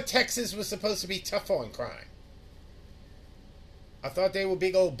 I thought Texas was supposed to be tough on crime. I thought they were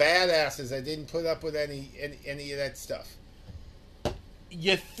big old badasses that didn't put up with any of that stuff.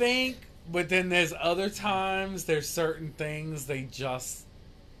 You think, but then there's other times, there's certain things they just...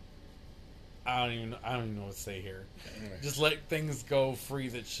 I don't even know what to say here. Just let things go free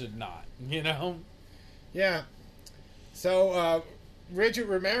that should not, you know? Yeah. So, Richard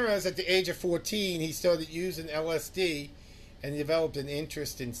Ramirez, at the age of 14, he started using LSD and developed an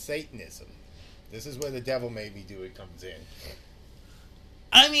interest in Satanism. This is where the devil made me do it comes in.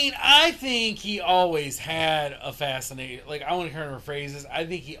 I mean, I think he always had a fascination. Like, I want to hear him rephrase this. I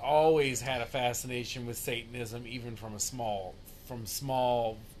think he always had a fascination with Satanism, even from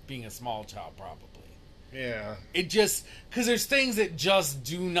being a small child, probably. Yeah. It just, because there's things that just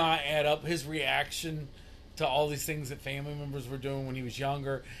do not add up. His reaction to all these things that family members were doing when he was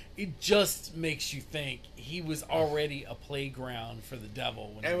younger, it just makes you think he was already a playground for the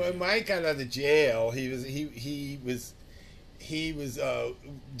devil. When Mike got out of jail, he was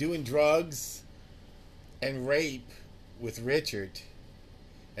doing drugs and rape with Richard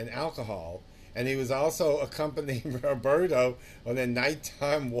and alcohol. And he was also accompanying Roberto on their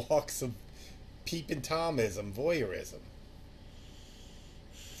nighttime walks of peeping Tomism, voyeurism.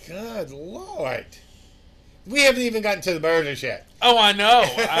 Good Lord. We haven't even gotten to the murders yet. Oh, I know.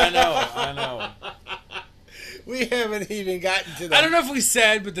 We haven't even gotten to that. I don't know if we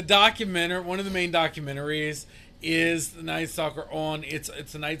said, but one of the main documentaries is The Night Stalker on. It's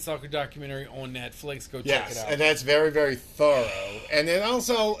a Night Stalker documentary on Netflix. Go check it out. And that's very, very thorough. And then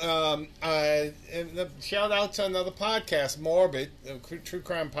also, shout out to another podcast, Morbid, a true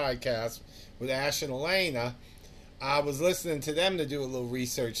crime podcast with Ash and Elena. I was listening to them to do a little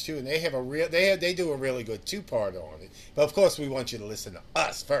research too, and they have they do a really good 2-part on it. But of course, we want you to listen to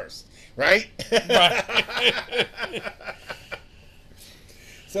us first, right? Right.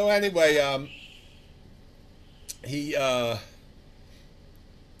 So anyway, he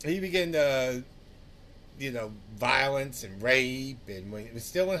began violence and rape, and when he was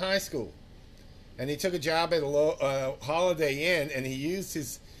still in high school, and he took a job at a Holiday Inn, and he used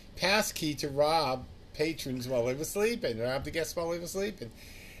his pass key to rob patrons while they were sleeping, robbed the guests while they were sleeping.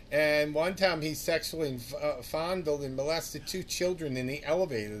 And one time he sexually fondled and molested 2 children in the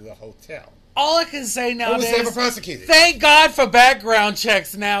elevator of the hotel. All I can say nowadays, was never prosecuted. Thank God for background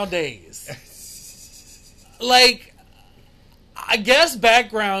checks nowadays. Like, I guess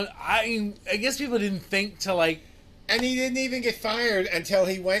I guess people didn't think to like. And he didn't even get fired until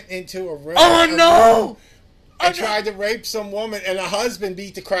he went into a room. Oh no! And tried to rape some woman, and a husband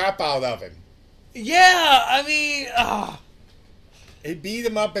beat the crap out of him. Yeah, I mean, he beat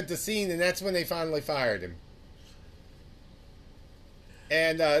him up at the scene, and that's when they finally fired him.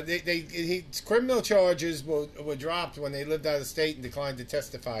 And his criminal charges were dropped when they lived out of state and declined to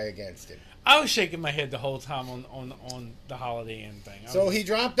testify against him. I was shaking my head the whole time on the Holiday Inn thing. So he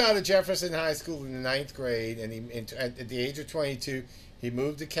dropped out of Jefferson High School in the 9th grade, and at the age of 22, he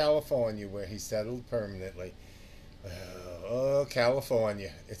moved to California, where he settled permanently. Oh,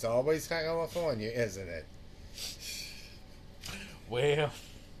 California. It's always California, isn't it? Well,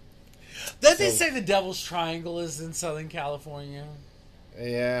 don't they say the Devil's Triangle is in Southern California?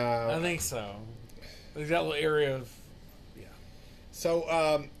 Yeah. I think so. Like that little area of... Yeah.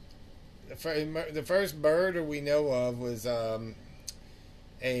 So, the first murder we know of was a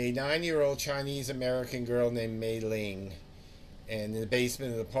 9-year-old Chinese-American girl named Mei Ling, in the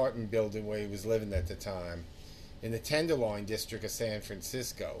basement of the apartment building where he was living at the time, in the Tenderloin district of San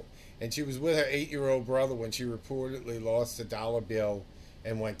Francisco. And she was with her 8-year-old brother when she reportedly lost a dollar bill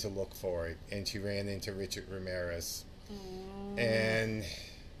and went to look for it. And she ran into Richard Ramirez. And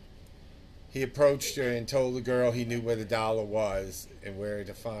he approached her and told the girl he knew where the dollar was and where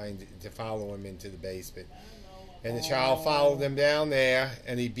to follow him into the basement. And the child followed him down there,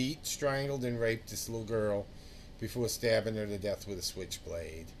 and he beat, strangled, and raped this little girl before stabbing her to death with a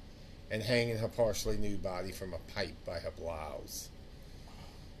switchblade and hanging her partially nude body from a pipe by her blouse.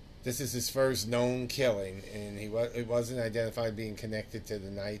 This is his first known killing, and it wasn't identified being connected to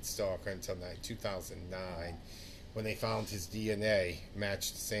the Night Stalker until 2009, when they found his DNA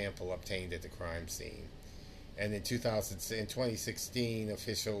matched the sample obtained at the crime scene. And in 2016,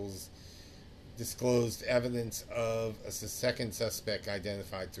 officials disclosed evidence of a second suspect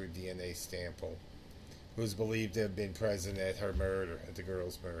identified through a DNA sample, who was believed to have been present at her murder, at the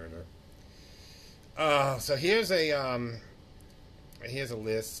girl's murder. So here's a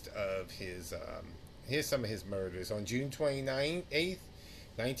list of his. Here's some of his murders. On June 29th,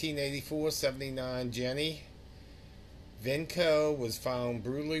 1984, 79, Jenny Vinco was found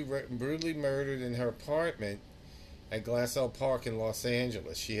brutally murdered in her apartment at Glassell Park in Los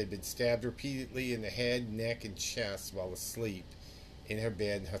Angeles. She had been stabbed repeatedly in the head, neck, and chest while asleep in her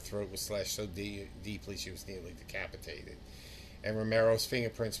bed, and her throat was slashed so deeply she was nearly decapitated. And Romero's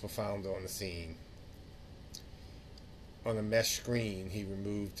fingerprints were found on the scene. On a mesh screen he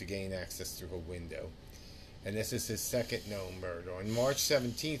removed to gain access through a window. And this is his second known murder. On March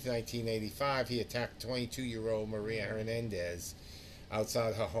 17th, 1985, he attacked 22-year-old Maria Hernandez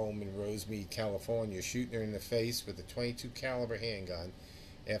outside her home in Rosemead, California, shooting her in the face with a .22 caliber handgun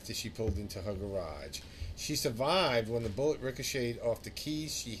after she pulled into her garage. She survived when the bullet ricocheted off the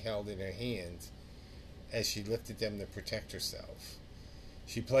keys she held in her hands as she lifted them to protect herself.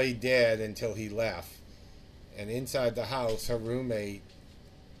 She played dead until he left, and inside the house, her roommate,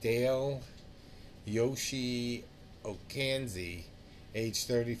 Dale Yoshi Okanzi, age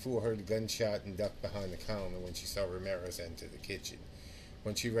 34, heard a gunshot and ducked behind the counter when she saw Ramirez enter the kitchen.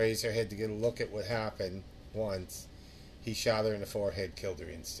 When she raised her head to get a look at what happened once, he shot her in the forehead, killed her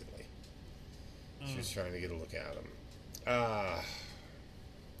instantly. She was trying to get a look at him.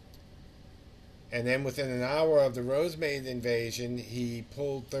 And then within an hour of the Rosemead invasion, he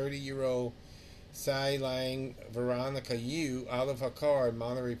pulled 30-year-old Sai Lang Veronica Yu out of her car in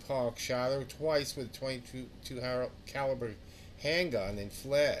Monterey Park, shot her twice with a .22 caliber handgun, and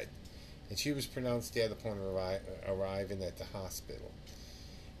fled. And she was pronounced dead upon arriving at the hospital.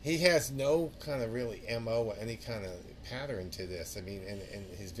 He has no kind of really MO or any kind of pattern to this. I mean, and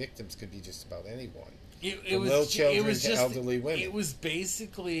his victims could be just about anyone. It was little children just to elderly women. It was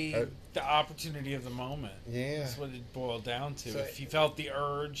basically the opportunity of the moment. Yeah, that's what it boiled down to. So, if he felt the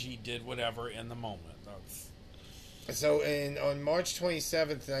urge, he did whatever in the moment. So, on March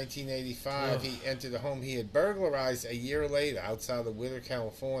 27th, 1985, he entered a home he had burglarized a year later outside of Whittier,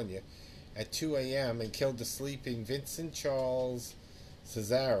 California, at 2 a.m. and killed the sleeping Vincent Charles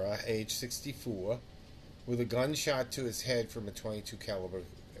Cesara, age 64, with a gunshot to his head from a .22 caliber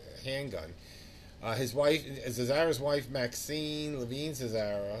handgun. His wife, Cesara's wife, Maxine Levine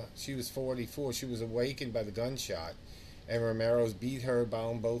Cesara, she was 44. She was awakened by the gunshot, and Romero's beat her,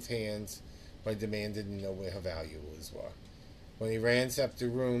 bound both hands, by demanding to know where her valuables were. When he ransacked the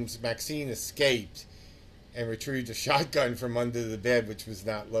rooms, Maxine escaped and retrieved a shotgun from under the bed, which was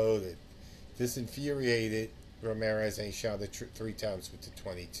not loaded. This infuriated Ramirez, and he shot her 3 times with the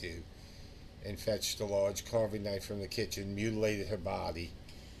 .22 and fetched a large carving knife from the kitchen, mutilated her body,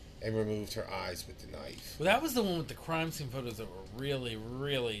 and removed her eyes with the knife. Well, that was the one with the crime scene photos that were really,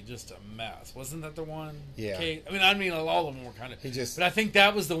 really just a mess. Wasn't that the one? Yeah. Kate? I mean, all of them were kind of. But I think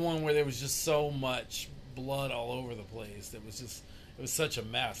that was the one where there was just so much blood all over the place. It was such a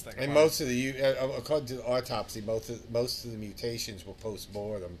mess. That and most of according to the autopsy, most of the mutations were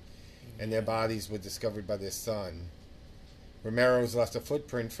post-mortem, and their bodies were discovered by their son. Romero's left a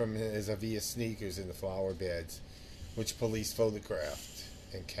footprint from his Avia sneakers in the flower beds, which police photographed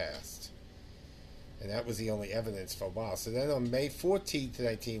and cast. And that was the only evidence for a while. So then on May 14th,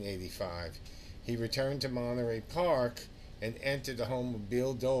 1985, he returned to Monterey Park and entered the home of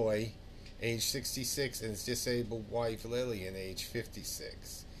Bill Doy, age 66, and his disabled wife, Lillian, age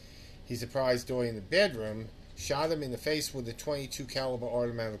 56. He surprised Doy in the bedroom, shot him in the face with a .22 caliber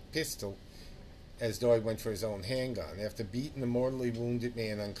automatic pistol as Doy went for his own handgun. After beating the mortally wounded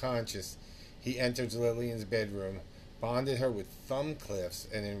man unconscious, he entered Lillian's bedroom, bonded her with thumb clips,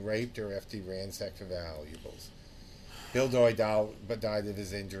 and then raped her after he ransacked her valuables. Bill Doy died of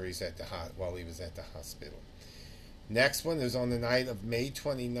his injuries while he was at the hospital. Next one is on the night of May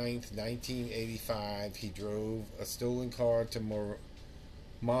 29th, 1985. He drove a stolen car to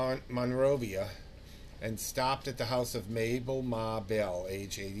Monrovia and stopped at the house of Mabel Ma Bell,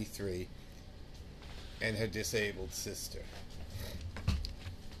 age 83, and her disabled sister.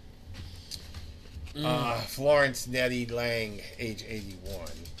 Florence Nettie Lang, age 81.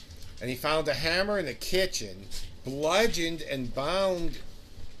 And he found a hammer in the kitchen, bludgeoned and bound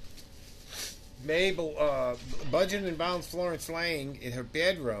Florence Lang in her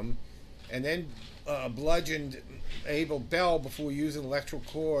bedroom, and then bludgeoned Abel Bell before using electrical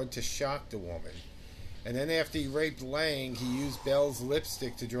cord to shock the woman. And then after he raped Lang, he used Bell's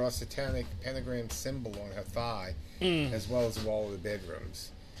lipstick to draw a satanic pentagram symbol on her thigh, as well as the wall of the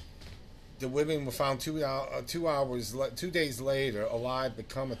bedrooms. The women were found 2 days later, alive but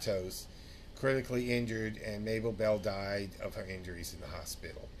comatose, critically injured, and Mabel Bell died of her injuries in the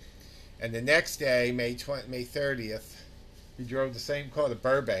hospital. And the next day, May 30th, he drove the same car to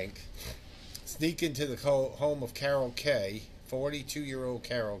Burbank, sneak into the home of Carol Kay, 42-year-old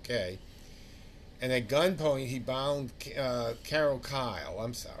Carol Kay, and at gunpoint he bound Carol Kyle.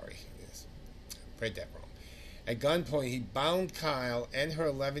 I'm sorry, read that wrong. At gunpoint he bound Kyle and her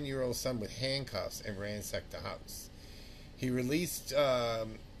 11-year-old son with handcuffs and ransacked the house. He released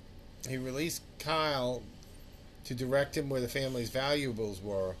Kyle to direct him where the family's valuables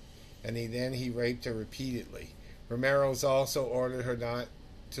were, and he raped her repeatedly. Romero's also ordered her not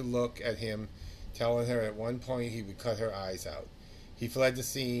to look at him, telling her at one point he would cut her eyes out. He fled the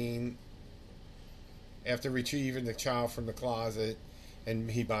scene after retrieving the child from the closet,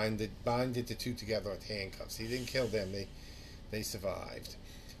 and he bonded the two together with handcuffs. He didn't kill them; they survived.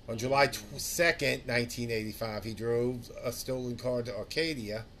 On July 2nd, 1985, he drove a stolen car to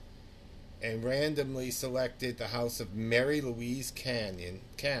Arcadia and randomly selected the house of Mary Louise Cannon,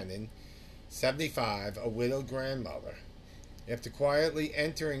 75, a widowed grandmother. After quietly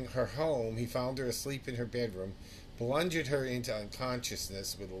entering her home, he found her asleep in her bedroom, plunged her into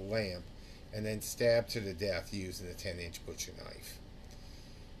unconsciousness with a lamp, and then stabbed her to death using a 10-inch butcher knife.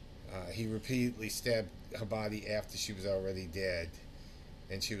 He repeatedly stabbed her body after she was already dead,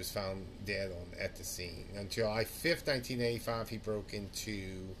 and she was found dead at the scene. On July 5th, 1985, he broke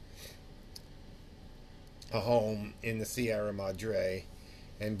into a home in the Sierra Madre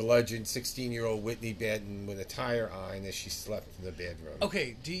and bludgeoned 16-year-old Whitney Benton with a tire iron as she slept in the bedroom.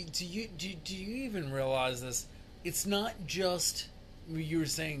 Okay, do you even realize this? It's not just, you were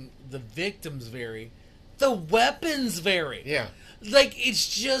saying the victims vary, the weapons vary. Yeah. Like, it's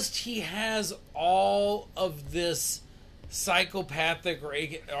just he has all of this psychopathic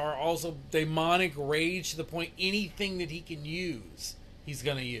or also demonic rage to the point anything that he can use, he's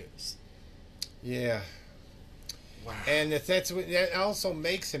going to use. Yeah. Wow. And that also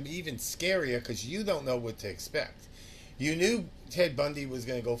makes him even scarier because you don't know what to expect. You knew Ted Bundy was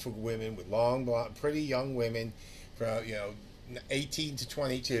going to go for women with long, blonde, pretty young women from 18 to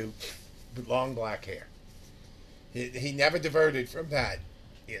 22 with long black hair. He never diverted from that,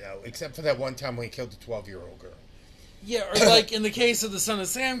 except for that one time when he killed the 12-year-old girl. Yeah, or like in the case of the Son of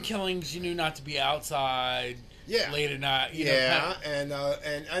Sam killings, you knew not to be outside late at night. And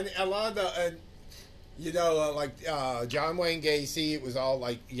a lot of the... like John Wayne Gacy, it was all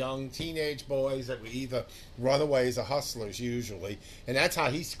like young teenage boys that would either runaways or hustlers usually, and that's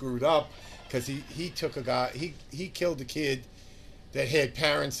how he screwed up because he took a guy, he killed a kid that had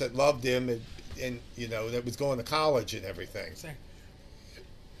parents that loved him and that was going to college and everything.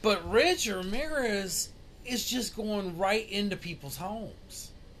 But Rich Ramirez is just going right into people's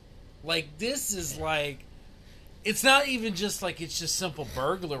homes. Like, this is like, it's not even just like it's just simple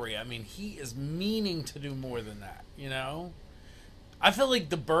burglary. I mean, he is meaning to do more than that, I feel like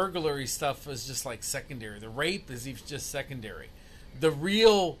the burglary stuff is just like secondary. The rape is just secondary. The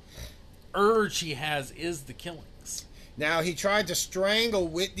real urge he has is the killings. Now, he tried to strangle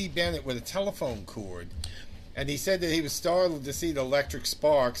Whitney Bennett with a telephone cord, and he said that he was startled to see the electric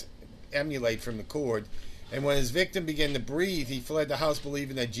sparks emulate from the cord. And when his victim began to breathe, he fled the house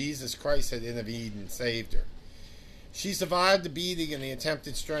believing that Jesus Christ had intervened and saved her. She survived the beating and the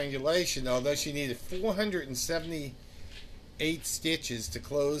attempted strangulation, although she needed 478 stitches to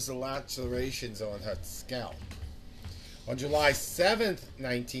close the lacerations on her scalp. On July 7th,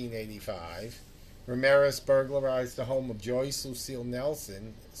 1985, Ramirez burglarized the home of Joyce Lucille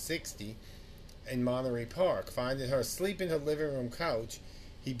Nelson, 60, in Monterey Park. Finding her asleep in her living room couch,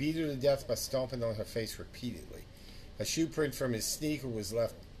 he beat her to death by stomping on her face repeatedly. A shoe print from his sneaker was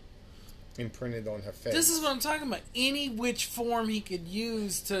left imprinted on her face. This is what I'm talking about. Any which form he could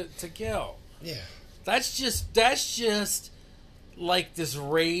use to kill. Yeah. That's just like this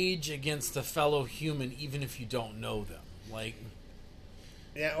rage against a fellow human, even if you don't know them. Like,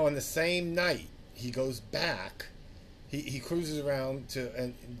 yeah. On the same night, he goes back. He cruises around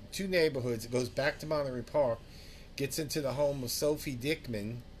to two neighborhoods. Goes back to Monterey Park, gets into the home of Sophie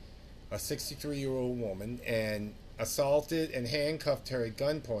Dickman, a 63-year-old woman, and assaulted and handcuffed her at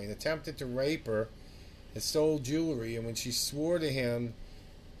gunpoint, attempted to rape her, and stole jewelry, and when she swore to him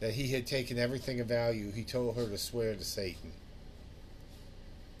that he had taken everything of value, he told her to swear to Satan.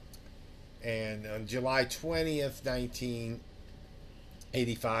 And on July 20th,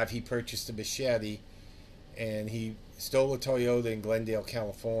 1985, he purchased a machete, and he stole a Toyota in Glendale,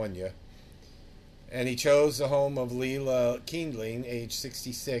 California. And he chose the home of Leila Kindling, age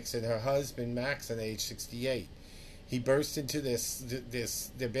 66, and her husband, Maxon, age 68. He burst into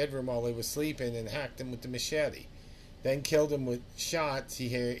their bedroom while they were sleeping and hacked them with the machete. Then killed them with shots.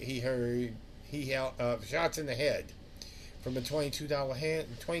 He heard shots in the head from a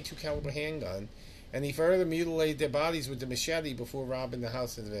 .22 caliber handgun, and he further mutilated their bodies with the machete before robbing the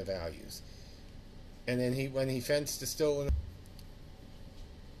house of their values. And then when he fenced the stolen,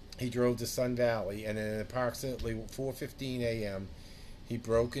 he drove to Sun Valley, and then at approximately 4:15 a.m., he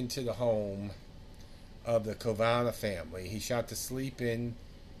broke into the home of the Covana family. He shot the sleeping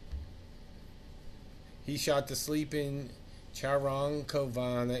Charang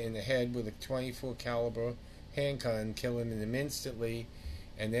Covana in the head with a .24 caliber handgun, killing him instantly,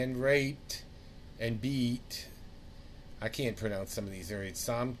 and then raped and beat, I can't pronounce some of these areas,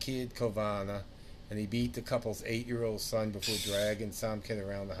 Samkid Covana, and he beat the couple's 8-year-old son before dragging Samkid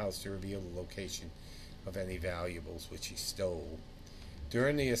around the house to reveal the location of any valuables which he stole.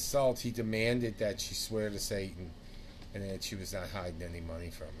 During the assault, he demanded that she swear to Satan and that she was not hiding any money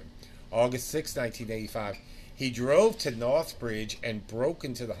from him. August 6, 1985, he drove to Northbridge and broke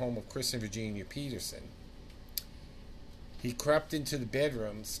into the home of Chris and Virginia Peterson. He crept into the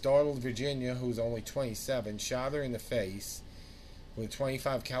bedroom, startled Virginia, who was only 27, shot her in the face with a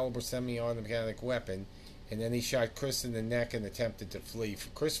 .25 caliber semi-automatic weapon, and then he shot Chris in the neck and attempted to flee.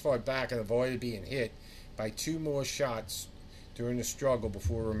 Chris fought back and avoided being hit by 2 more shots during the struggle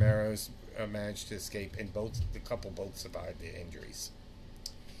before Romero managed to escape, and the couple both survived their injuries.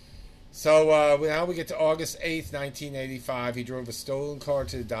 So now we get to August 8th, 1985. He drove a stolen car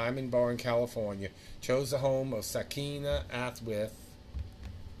to the Diamond Bar in California, chose the home of Sakina Atwith.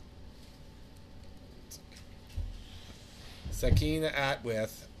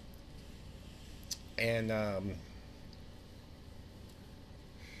 And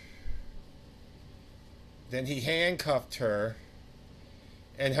then he handcuffed her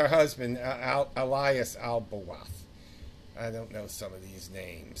and her husband, Elias Albawath. I don't know some of these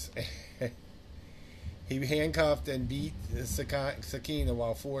names. He handcuffed and beat Sakina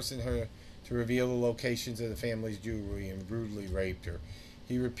while forcing her to reveal the locations of the family's jewelry and brutally raped her.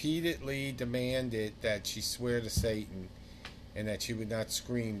 He repeatedly demanded that she swear to Satan and that she would not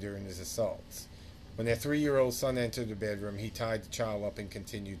scream during his assaults. When their 3-year-old son entered the bedroom, he tied the child up and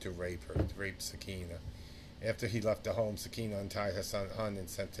continued to rape Sakina. After he left the home, Sakina untied her son Hun and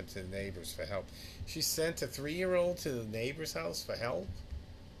sent him to the neighbors for help. She sent a 3-year-old to the neighbor's house for help?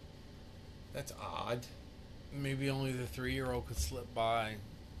 That's odd. Maybe only the 3-year-old could slip by.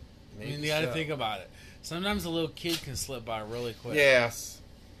 Maybe I mean, you got to so. think about it. Sometimes a little kid can slip by really quick. Yes.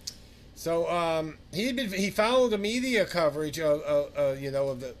 So he followed the media coverage of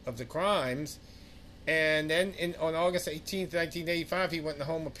the crimes, and then on August 18th, 1985, he went in the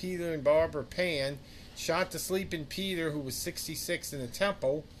home of Peter and Barbara Pan, shot the sleeping Peter, who was 66, in the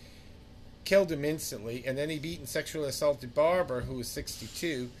temple, killed him instantly, and then he beat and sexually assaulted Barbara, who was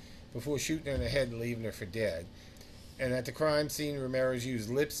 62, before shooting her in the head and leaving her for dead. And at the crime scene, Ramirez used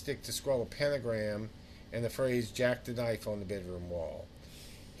lipstick to scroll a pentagram and the phrase "Jack the Knife" on the bedroom wall.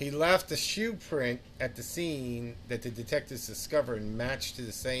 He left a shoe print at the scene that the detectives discovered matched to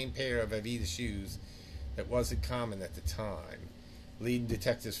the same pair of Avita shoes that wasn't common at the time. Leading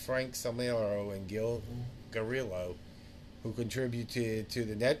detectives Frank Salmero and Gil Garillo, who contributed to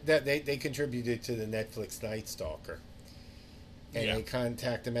they contributed to the Netflix Night Stalker. And they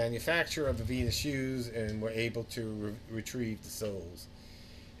contacted the manufacturer of Avita shoes and were able to retrieve the soles.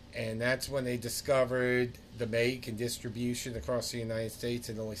 And that's when they discovered the make and distribution across the United States,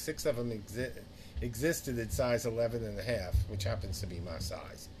 and only 6 of them existed in size 11.5, which happens to be my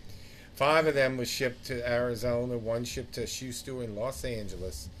size. 5 of them was shipped to Arizona, 1 shipped to a shoe store in Los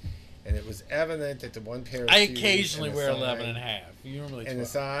Angeles, and it was evident that the one pair of I shoes occasionally and wear the 11.5. Normally 12. and the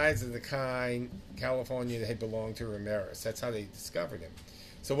size of the kind California that had belonged to Ramirez. That's how they discovered him.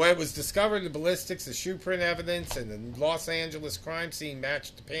 So when it was discovered, the ballistics, the shoe print evidence, and the Los Angeles crime scene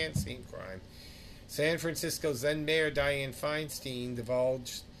matched the Pan scene crime. San Francisco's then Mayor Dianne Feinstein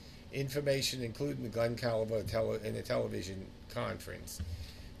divulged information, including the gun caliber in a television conference.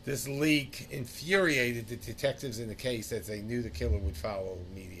 This leak infuriated the detectives in the case, as they knew the killer would follow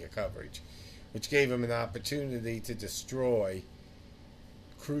media coverage, which gave him an opportunity to destroy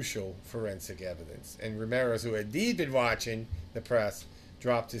crucial forensic evidence. And Ramirez, who had indeed been watching the press,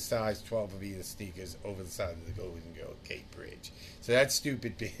 dropped his size 12 Avita sneakers over the side of the Golden Gate Bridge. So that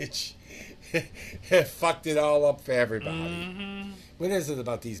stupid bitch fucked it all up for everybody. Mm-hmm. What is it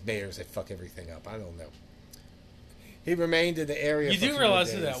about these mayors that fuck everything up? I don't know. He remained in the area. You for do 4 realize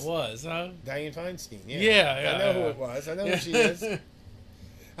days. who that was, huh? Dianne Feinstein. Yeah, Yeah, I know who it was. I know who she is.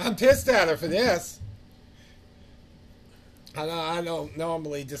 I'm pissed at her for this. I don't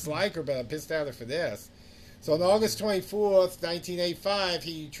normally dislike her, but I'm pissed at her for this. So on August 24th, 1985,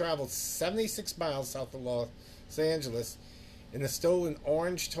 he traveled 76 miles south of Los Angeles in a stolen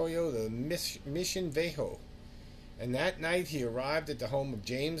orange Toyota Mission Viejo. And that night he arrived at the home of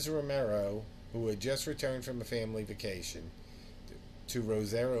James Romero, who had just returned from a family vacation. to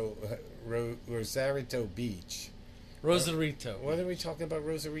Rosarito Beach. Rosarito. What are we talking about,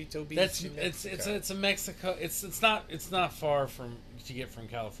 Rosarito Beach? It's a Mexico. It's not far from to get from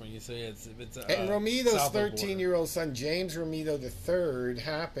California. So yeah, it's and Romito's 13-year-old son James Romito III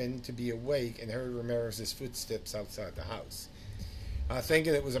happened to be awake and heard Ramirez's footsteps outside the house.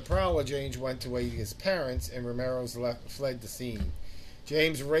 Thinking it was a prowler, James went to wake his parents, and Ramirez fled the scene.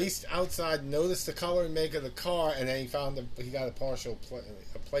 James raced outside, noticed the color and make of the car, and then he got a partial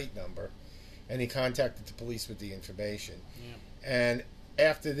plate number, and he contacted the police with the information. Yeah. And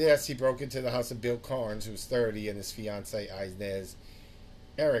after this, he broke into the house of Bill Carnes, who was 30, and his fiancee Inez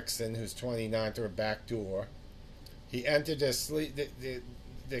Erickson, who's 29, through a back door. He entered the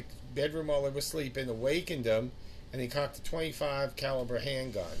bedroom while they were sleeping, awakened them, and he cocked a .25 caliber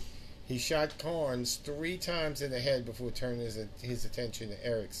handgun. He shot Carnes 3 times in the head before turning his attention to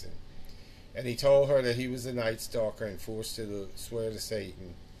Erickson. And he told her that he was a Night Stalker and forced her to swear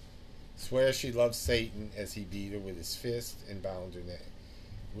she loved Satan, as he beat her with his fist and bound her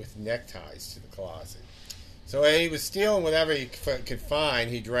with neckties to the closet. So he was stealing whatever he could find.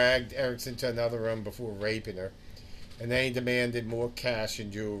 He dragged Erickson to another room before raping her. And then he demanded more cash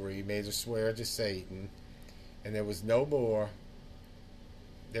and jewelry. He made her swear to Satan. And there was no more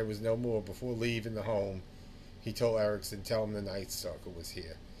before leaving the home. He told Erickson, tell him the Night Stalker was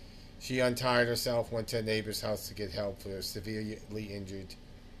here. She untied herself, went to a neighbor's house to get help for her severely injured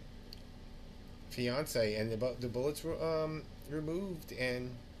fiance, and the bullets were removed,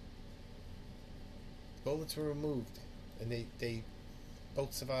 and they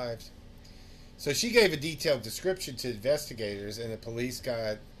both survived. So she gave a detailed description to investigators, and the police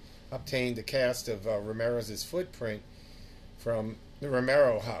obtained a cast of Ramirez's footprint from the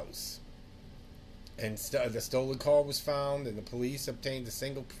Romero house. And the stolen car was found, and the police obtained a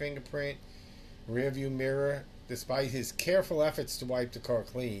single fingerprint rearview mirror. Despite his careful efforts to wipe the car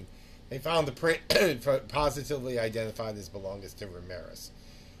clean, they found the print positively identified as belonging to Ramirez,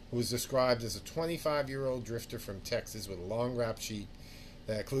 who was described as a 25-year-old drifter from Texas with a long rap sheet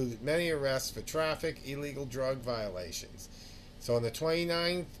that included many arrests for traffic, illegal drug violations. So on the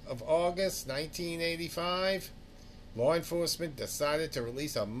 29th of August, 1985, law enforcement decided to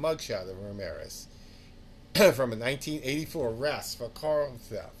release a mugshot of Ramirez from a 1984 arrest for car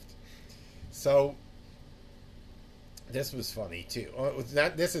theft. So this was funny too.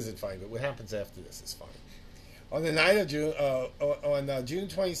 This isn't funny, but what happens after this is funny. On the night of June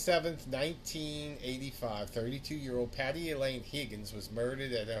 27th, 1985, 32-year-old Patty Elaine Higgins was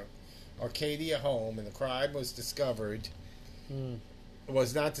murdered at her Arcadia home, and the crime was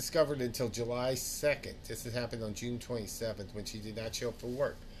not discovered until July 2nd. This had happened on June 27th, when she did not show up for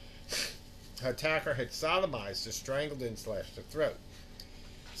work. Her attacker had sodomized her, strangled her, and slashed her throat.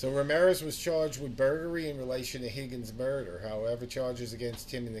 So Ramirez was charged with burglary in relation to Higgins' murder. However, charges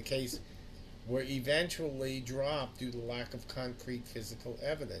against him in the case were eventually dropped due to lack of concrete physical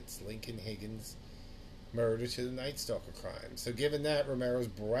evidence linking Higgins' murder to the Night Stalker crime. So given that, Ramirez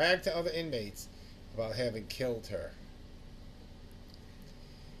bragged to other inmates about having killed her.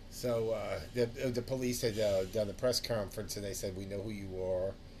 So the police had done a press conference, and they said, we know who you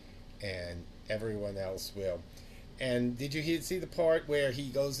are, and everyone else will. And did you see the part where he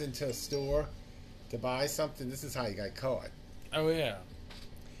goes into a store to buy something? This is how he got caught. Oh, yeah.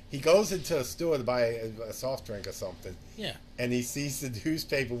 He goes into a store to buy a soft drink or something. Yeah. And he sees the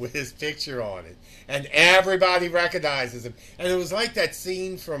newspaper with his picture on it. And everybody recognizes him. And it was like that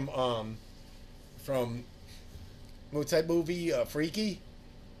scene from what's that movie, Freaky?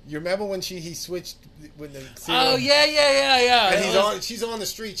 You remember when he switched when the serial... Oh, yeah. And she's on the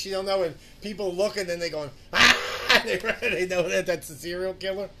street. She don't know, and people looking, and they going, ah! They know that's the serial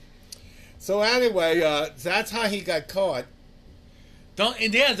killer. So anyway, that's how he got caught. Don't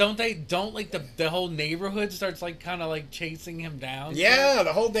like the whole neighborhood starts like kind of like chasing him down? Yeah,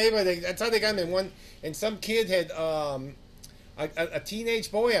 the whole neighborhood. That's how they got him. And some kid had a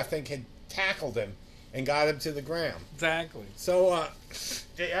teenage boy, I think, had tackled him and got him to the ground. Exactly. So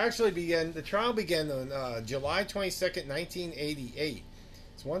the trial began on July 22nd, 1988.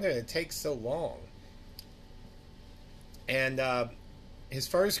 It's wondering it takes so long. And his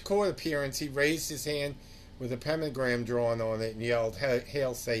first court appearance, he raised his hand with a pentagram drawn on it and yelled,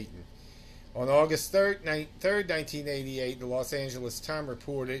 "Hail Satan." On August 3rd, 1988, the Los Angeles Times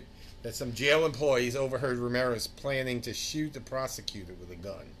reported that some jail employees overheard Ramirez planning to shoot the prosecutor with a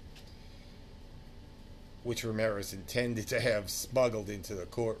gun, which Ramirez intended to have smuggled into the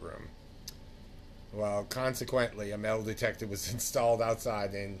courtroom. Well, consequently, a metal detector was installed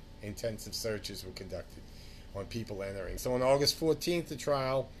outside and intensive searches were conducted on people entering. So on August 14th, the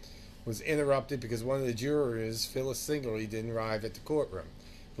trial was interrupted because one of the jurors, Phyllis Singley, didn't arrive at the courtroom.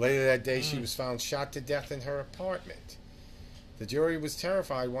 Later that day, she was found shot to death in her apartment. The jury was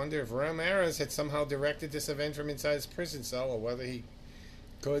terrified, wondered if Ramirez had somehow directed this event from inside his prison cell or whether he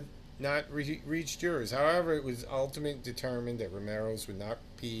could not reach jurors. However, it was ultimately determined that Ramirez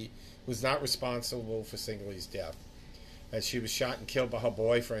was not responsible for Singley's death, as she was shot and killed by her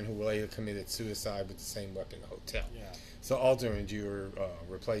boyfriend, who later committed suicide with the same weapon in the hotel. Yeah. So ultimately, juror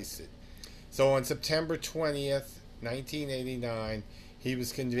replaced it. So on September 20th, 1989, he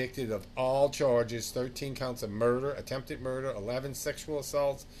was convicted of all charges: 13 counts of murder, attempted murder, 11 sexual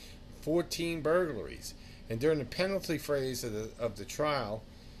assaults, 14 burglaries. And during the penalty phase of the trial,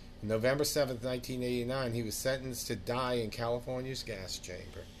 November 7th, 1989, he was sentenced to die in California's gas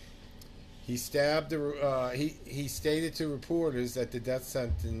chamber. He stabbed. He stated to reporters that the death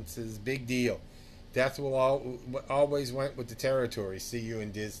sentence is a big deal. Death will always went with the territory. See you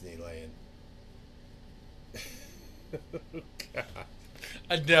in Disneyland. God.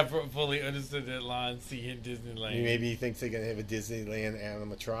 I never fully understood that line. See you in Disneyland. Maybe he thinks they're gonna have a Disneyland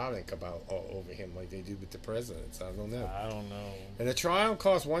animatronic about over him, like they do with the presidents. I don't know. And the trial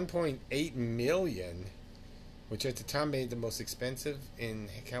cost $1.8 million, which at the time made the most expensive in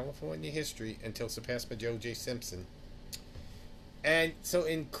California history, until surpassed by Joe J. Simpson. And so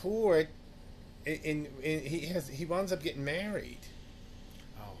in court, he winds up getting married.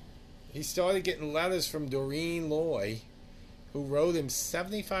 Oh. He started getting letters from Doreen Loy, who wrote him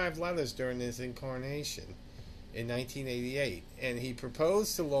 75 letters during his incarnation in 1988. And he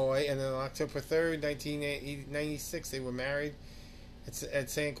proposed to Loy, and on October 3rd, 1996, they were married at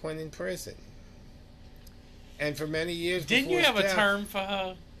San Quentin Prison. And for many years Didn't before you have his death, a term for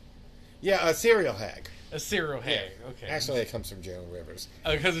her? Yeah, a serial hag. A serial hag, okay. Actually, it comes from Joan Rivers.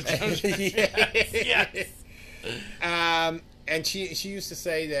 Oh, because of Joan Rivers. Yes. And she used to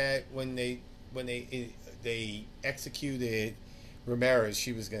say that when they executed Ramirez,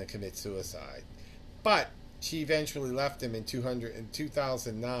 she was going to commit suicide. But she eventually left him in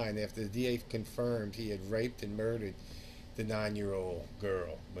 2009 after the DA confirmed he had raped and murdered the 9-year-old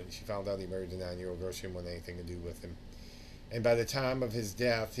girl. When she found out he murdered the 9-year-old girl, she didn't want anything to do with him. And by the time of his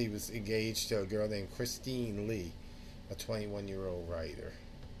death, he was engaged to a girl named Christine Lee, a 21-year-old writer.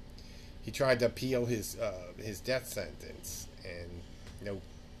 He tried to appeal his death sentence, and no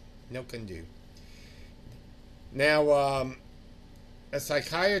can do. Now, a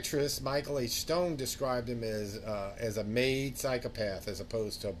psychiatrist, Michael H. Stone, described him as a made psychopath as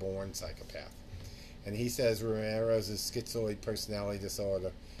opposed to a born psychopath. And he says Ramirez's schizoid personality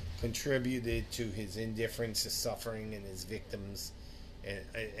disorder contributed to his indifference to suffering and his victims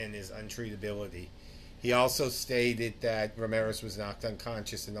and his untreatability. He also stated that Ramirez was knocked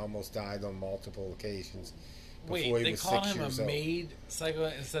unconscious and almost died on multiple occasions. Wait, they call him a made psycho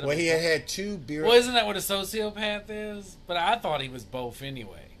instead of... Well, he had two beer... Well, isn't that what a sociopath is? But I thought he was both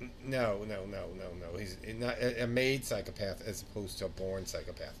anyway. No. He's not a made psychopath as opposed to a born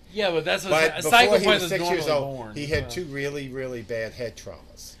psychopath. Yeah, but that's what a psychopath is normally born. He had two really, really bad head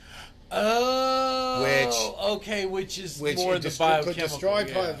traumas. Oh, which is more the biochemical. Could destroy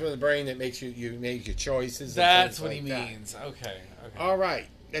parts of the brain that makes you make your choices. That's what he means. Okay. All right.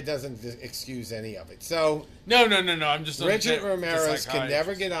 That doesn't excuse any of it. So no. I'm just Richard Ramirez can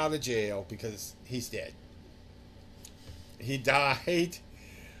never get out of jail because he's dead. He died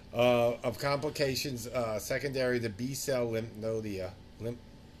of complications secondary to B-cell lymphoma.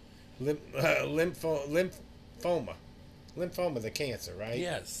 Lymphoma, the cancer, right?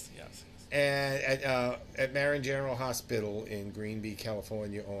 Yes. And at Marin General Hospital in Greenby,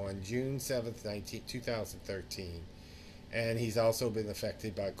 California, on June 7th, 2013. And he's also been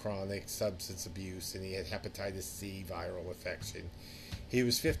affected by chronic substance abuse, and he had hepatitis C viral infection. He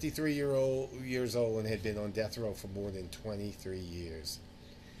was 53 years old and had been on death row for more than 23 years.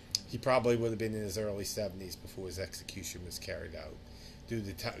 He probably would have been in his early 70s before his execution was carried out, due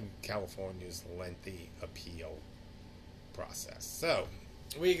to California's lengthy appeal process. So,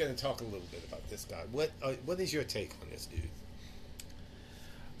 we're going to talk a little bit about this guy. What is your take on this dude?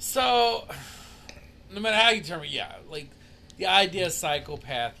 So, no matter how you determine, the idea of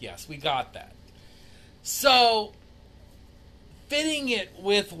psychopath, yes, we got that. So, fitting it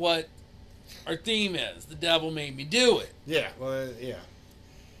with what our theme is, the devil made me do it. Yeah, well, yeah.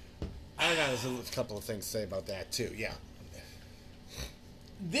 I got a couple of things to say about that, too, yeah.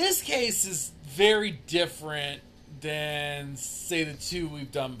 This case is very different than, say, the two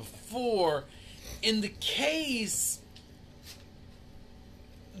we've done before. In the case,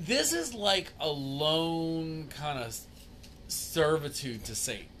 this is like a lone kind of servitude to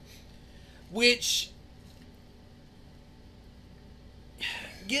Satan, which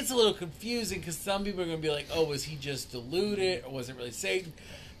gets a little confusing because some people are going to be like, oh, was he just deluded or was it really Satan?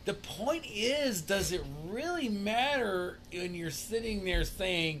 The point is, does it really matter when you're sitting there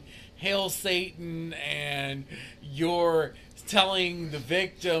saying, Hail Satan, and you're telling the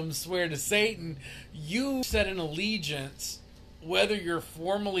victim, swear to Satan? You set an allegiance, whether you're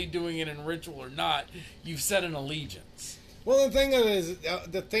formally doing it in ritual or not, you've set an allegiance. Well, the thing is,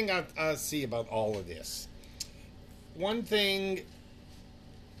 the thing I see about all of this, one thing,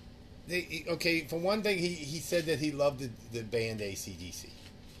 for one thing, he said that he loved the band AC/DC.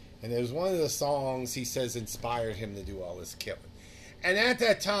 And it was one of the songs he says inspired him to do all this killing. And at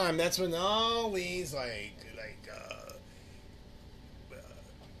that time, that's when all these,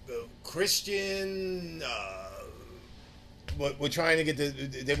 Christian, were trying to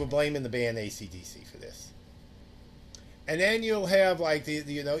get they were blaming the band AC/DC for this. And then you'll have like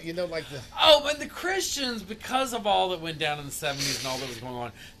Oh, and the Christians, because of all that went down in the 70s and all that was going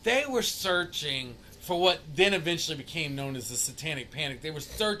on, they were searching for what then eventually became known as the Satanic Panic. They were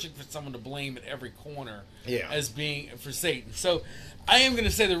searching for someone to blame at every corner as being for Satan. So I am going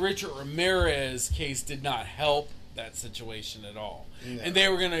to say the Richard Ramirez case did not help that situation at all. No. And they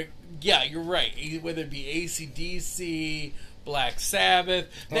were going to, you're right, whether it be AC/DC, Black Sabbath,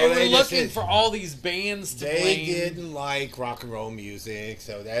 they were looking for all these bands to blame. They didn't like rock and roll music,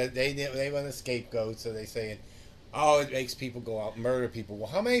 so they want a scapegoat, so they saying, oh, it makes people go out and murder people. Well,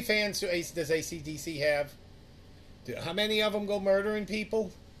 how many fans does AC/DC have? How many of them go murdering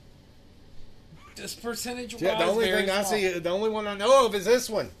people? Just percentage-wise, the only thing I see, the only one I know of is this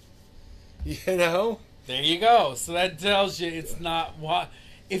one. You know? There you go. So that tells you it's not what.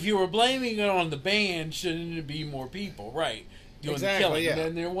 If you were blaming it on the band, shouldn't it be more people, right? Doing the killing, and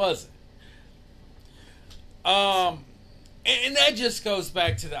then there wasn't. And that just goes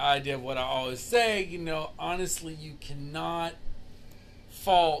back to the idea of what I always say. Honestly, you cannot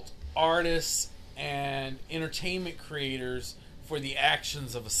fault artists and entertainment creators for the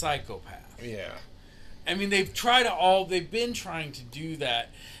actions of a psychopath. Yeah. I mean, they've been trying to do that,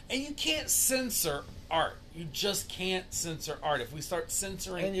 and you can't censor art. You just can't censor art. If we start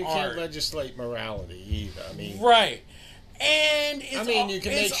censoring art... And you can't legislate morality either. I mean... Right. And you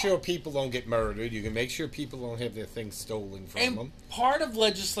can make sure people don't get murdered. You can make sure people don't have their things stolen from them. Part of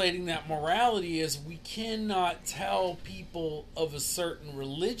legislating that morality is we cannot tell people of a certain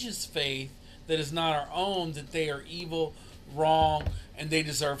religious faith that is not our own that they are evil, wrong, and they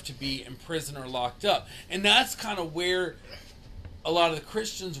deserve to be in prison or locked up. And that's kind of where a lot of the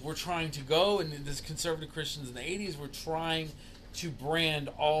Christians were trying to go, and the conservative Christians in the 80s were trying to brand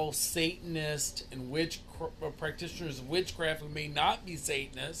all Satanists and practitioners of witchcraft who may not be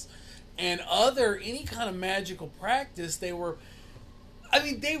Satanists and any kind of magical practice. They were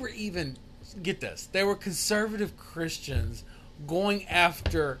even, get this, they were conservative Christians going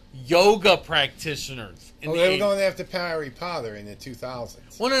after yoga practitioners. They were going after Harry Potter in the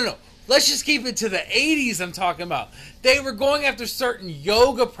 2000s. Well, no. Let's just keep it to the 80s I'm talking about. They were going after certain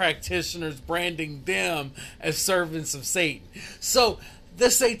yoga practitioners, branding them as servants of Satan. So the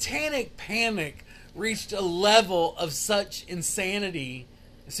Satanic Panic reached a level of such insanity,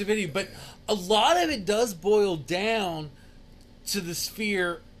 but a lot of it does boil down to the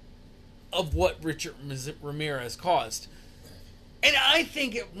sphere of what Richard Ramirez caused. And I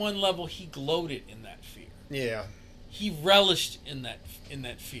think at one level he gloated in that fear. Yeah. He relished in that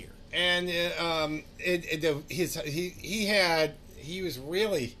fear. And he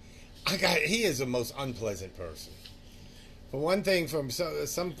is the most unpleasant person. For one thing, from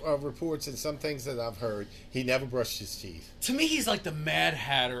some reports and some things that I've heard, he never brushed his teeth. To me, he's like the Mad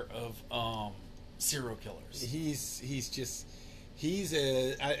Hatter of serial killers.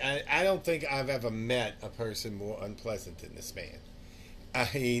 I don't think I've ever met a person more unpleasant than this man. I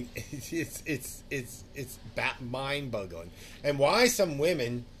mean, it's mind-boggling. And why some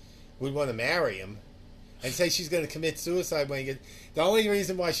women would want to marry him and say she's going to commit suicide when he gets... The only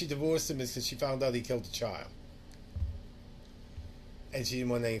reason why she divorced him is because she found out he killed a child. And she didn't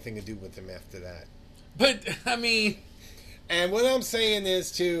want anything to do with him after that. But, I mean... And what I'm saying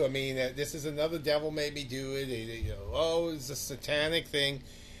is, too, I mean, this is another devil made me do it. It's a satanic thing.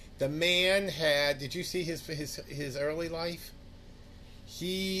 The man had... Did you see his early life?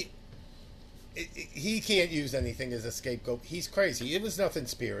 He can't use anything as a scapegoat. He's crazy. It was nothing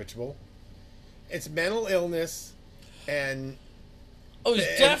spiritual. It's mental illness and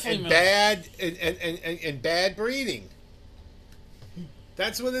definitely bad and bad breeding.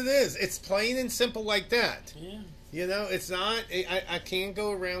 That's what it is. It's plain and simple like that. Yeah. It's not. I can't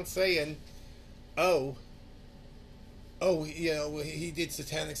go around saying, he did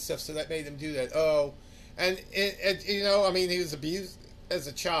satanic stuff, so that made him do that. And he was abused. as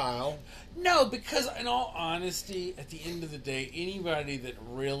a child. No, because in all honesty, at the end of the day, anybody that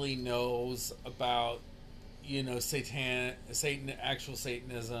really knows about, Satan, actual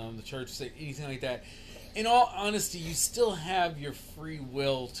Satanism, the Church of Satan, anything like that, in all honesty, you still have your free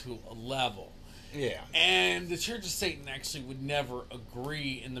will to a level. Yeah. And the Church of Satan actually would never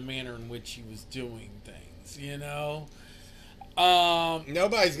agree in the manner in which he was doing things,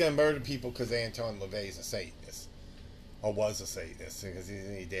 Nobody's going to murder people because Anton LaVey's a Satanist. Or was a Satanist, because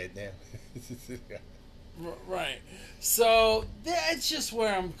he's dead now. Right. So, that's just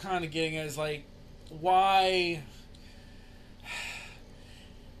where I'm kind of getting at, is like, why...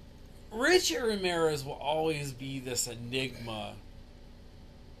 Richard Ramirez will always be this enigma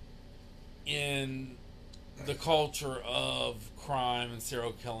in the culture of crime and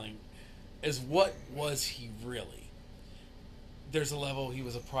serial killing. Is what was he really? There's a level, he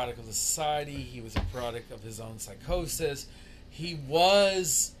was a product of the society, he was a product of his own psychosis, he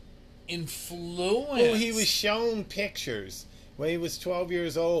was influenced. Well, he was shown pictures when he was 12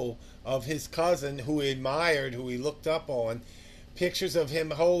 years old of his cousin who he admired, who he looked up on, pictures of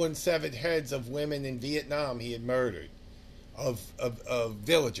him holding severed heads of women in Vietnam he had murdered, of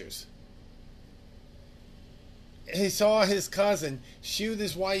villagers. He saw his cousin shoot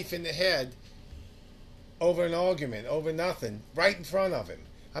his wife in the head over an argument, over nothing, right in front of him.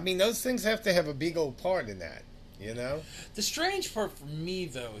 I mean, those things have to have a big old part in that, The strange part for me,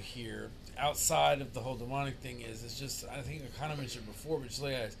 though, here, outside of the whole demonic thing, is just, I think I kind of mentioned it before, but just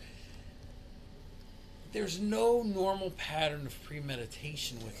like that, there's no normal pattern of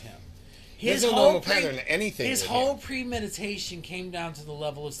premeditation with him. There's no normal pattern of anything. His whole premeditation came down to the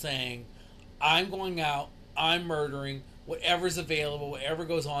level of saying, I'm going out, I'm murdering, whatever's available, whatever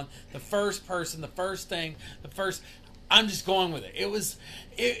goes on, the first person, the first thing, I'm just going with it.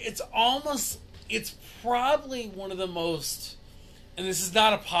 It's probably one of the most, and this is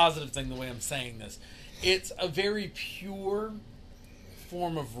not a positive thing the way I'm saying this, it's a very pure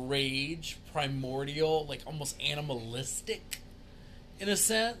form of rage, primordial, like almost animalistic in a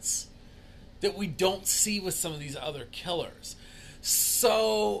sense, that we don't see with some of these other killers.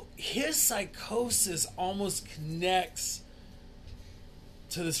 So his psychosis almost connects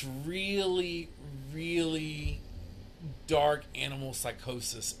to this really, really dark animal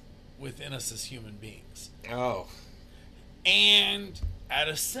psychosis within us as human beings. Oh. And at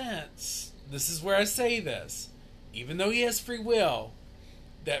a sense, this is where I say this, even though he has free will,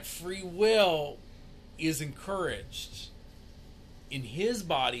 that free will is encouraged in his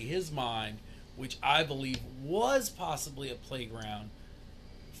body, his mind, which I believe was possibly a playground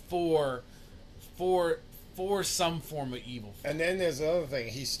for some form of evil. And then there's the other thing.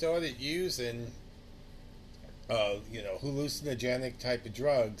 He started using, hallucinogenic type of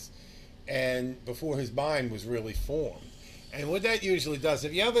drugs, and before his mind was really formed. And what that usually does,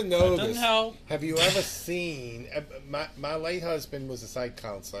 have you ever noticed, have you ever seen, my late husband was a psych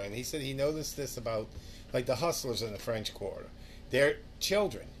counselor, and he said he noticed this about, like, the hustlers in the French Quarter. They're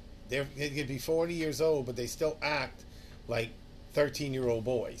children. They could be 40 years old, but they still act like 13-year-old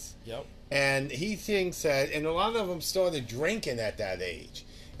boys. Yep. And he thinks that, and a lot of them started drinking at that age.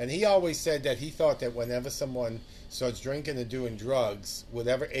 And he always said that he thought that whenever someone starts drinking and doing drugs,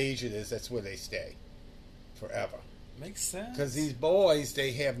 whatever age it is, that's where they stay forever. Makes sense. Because these boys,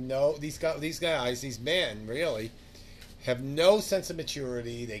 they have these guys, these men, really, have no sense of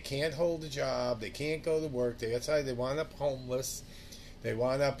maturity. They can't hold a job. They can't go to work. They wind up homeless. They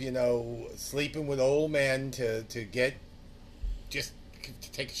wind up, sleeping with old men to take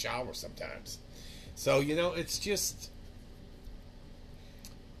a shower sometimes. So, it's just,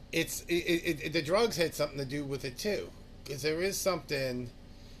 the drugs had something to do with it too. Because there is something,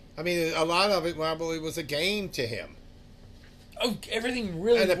 I mean, a lot of it probably was a game to him. Oh, everything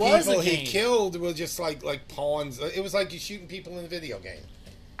really was a game. And the people he killed were just like pawns. It was like you shooting people in a video game.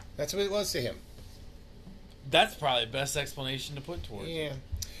 That's what it was to him. That's probably the best explanation to put towards it. Yeah.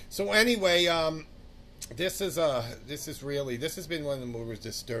 So anyway, this has been one of the more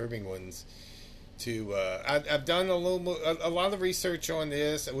disturbing ones. I've done a lot of research on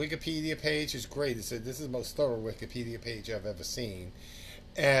this. A Wikipedia page is great. This is the most thorough Wikipedia page I've ever seen.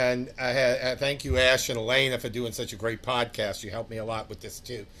 And I thank you, Ash and Elena, for doing such a great podcast. You helped me a lot with this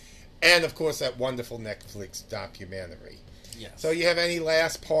too. And of course, that wonderful Netflix documentary. Yes. So, you have any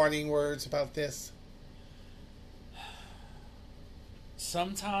last parting words about this?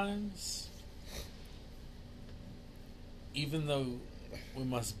 Sometimes, even though we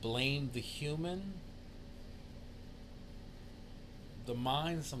must blame the human, the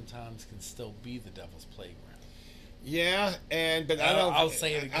mind sometimes can still be the devil's playground. Yeah, but I'll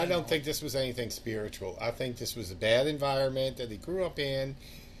say it again. I don't think this was anything spiritual. I think this was a bad environment that he grew up in.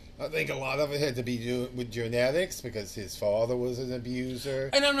 I think a lot of it had to be doing with genetics because his father was an abuser.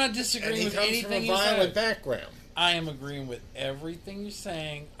 And I'm not disagreeing with anything you said. He comes from a violent background. I am agreeing with everything you're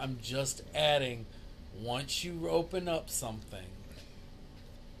saying. I'm just adding, once you open up something,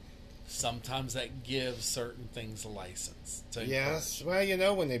 sometimes that gives certain things a license. Yes.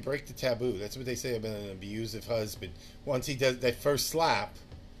 Well, when they break the taboo, that's what they say about an abusive husband. Once he does that first slap,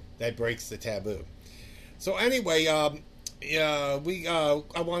 that breaks the taboo. So anyway, I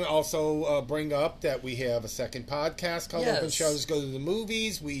want to also bring up that we have a second podcast called Open Shutters Go to the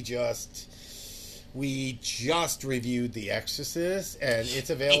Movies. We just reviewed The Exorcist, and it's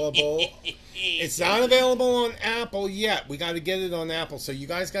available. It's not available on Apple yet. We got to get it on Apple, so you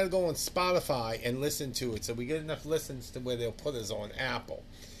guys got to go on Spotify and listen to it, so we get enough listens to where they'll put us on Apple.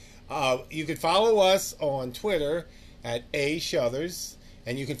 You can follow us on Twitter at A-Shutters,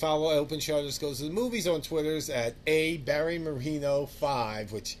 and you can follow Open Shutters Goes to the Movies on Twitters at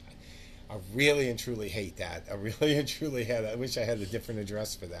A-Barry-Marino5, which I really and truly hate that. I wish I had a different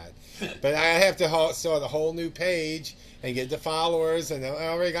address for that. But I have to start a whole new page and get the followers, and I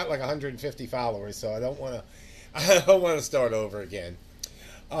already got like 150 followers, so I don't want to start over again.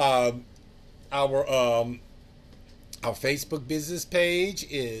 Our Facebook business page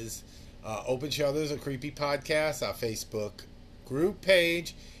is Open Shutters, a creepy podcast. Our Facebook group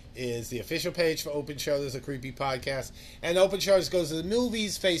page is the official page for Open Shutters, a creepy podcast. And Open Shutters Goes to the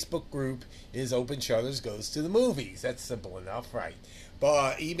Movies Facebook group is Open Shutters Goes to the Movies. That's simple enough, right?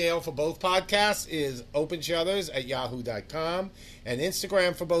 But email for both podcasts is openshutters@yahoo.com. And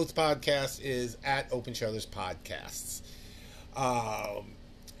Instagram for both podcasts is @OpenShuttersPodcasts.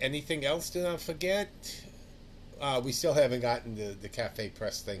 Anything else did I forget? We still haven't gotten the Cafe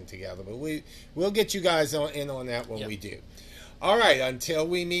Press thing together, but we'll get you guys in on that when we do. All right, until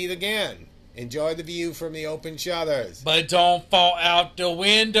we meet again, enjoy the view from the Open Shutters. But don't fall out the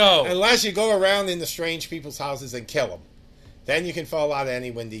window. Unless you go around in the strange people's houses and kill them. Then you can fall out of any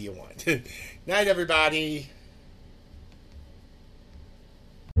window you want. Night, everybody.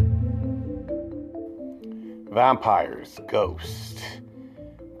 Vampires, ghosts,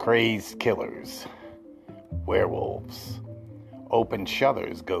 crazed killers, werewolves. Open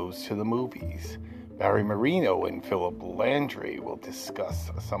Shutters Goes to the Movies. Barry Marino and Philip Landry will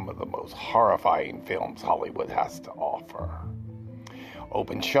discuss some of the most horrifying films Hollywood has to offer.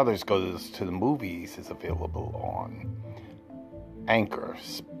 Open Shutters Goes to the Movies is available on Anchor,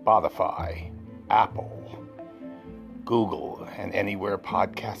 Spotify, Apple, Google, and anywhere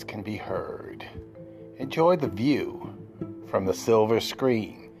podcasts can be heard. Enjoy the view from the silver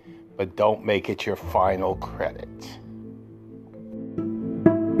screen, but don't make it your final credit.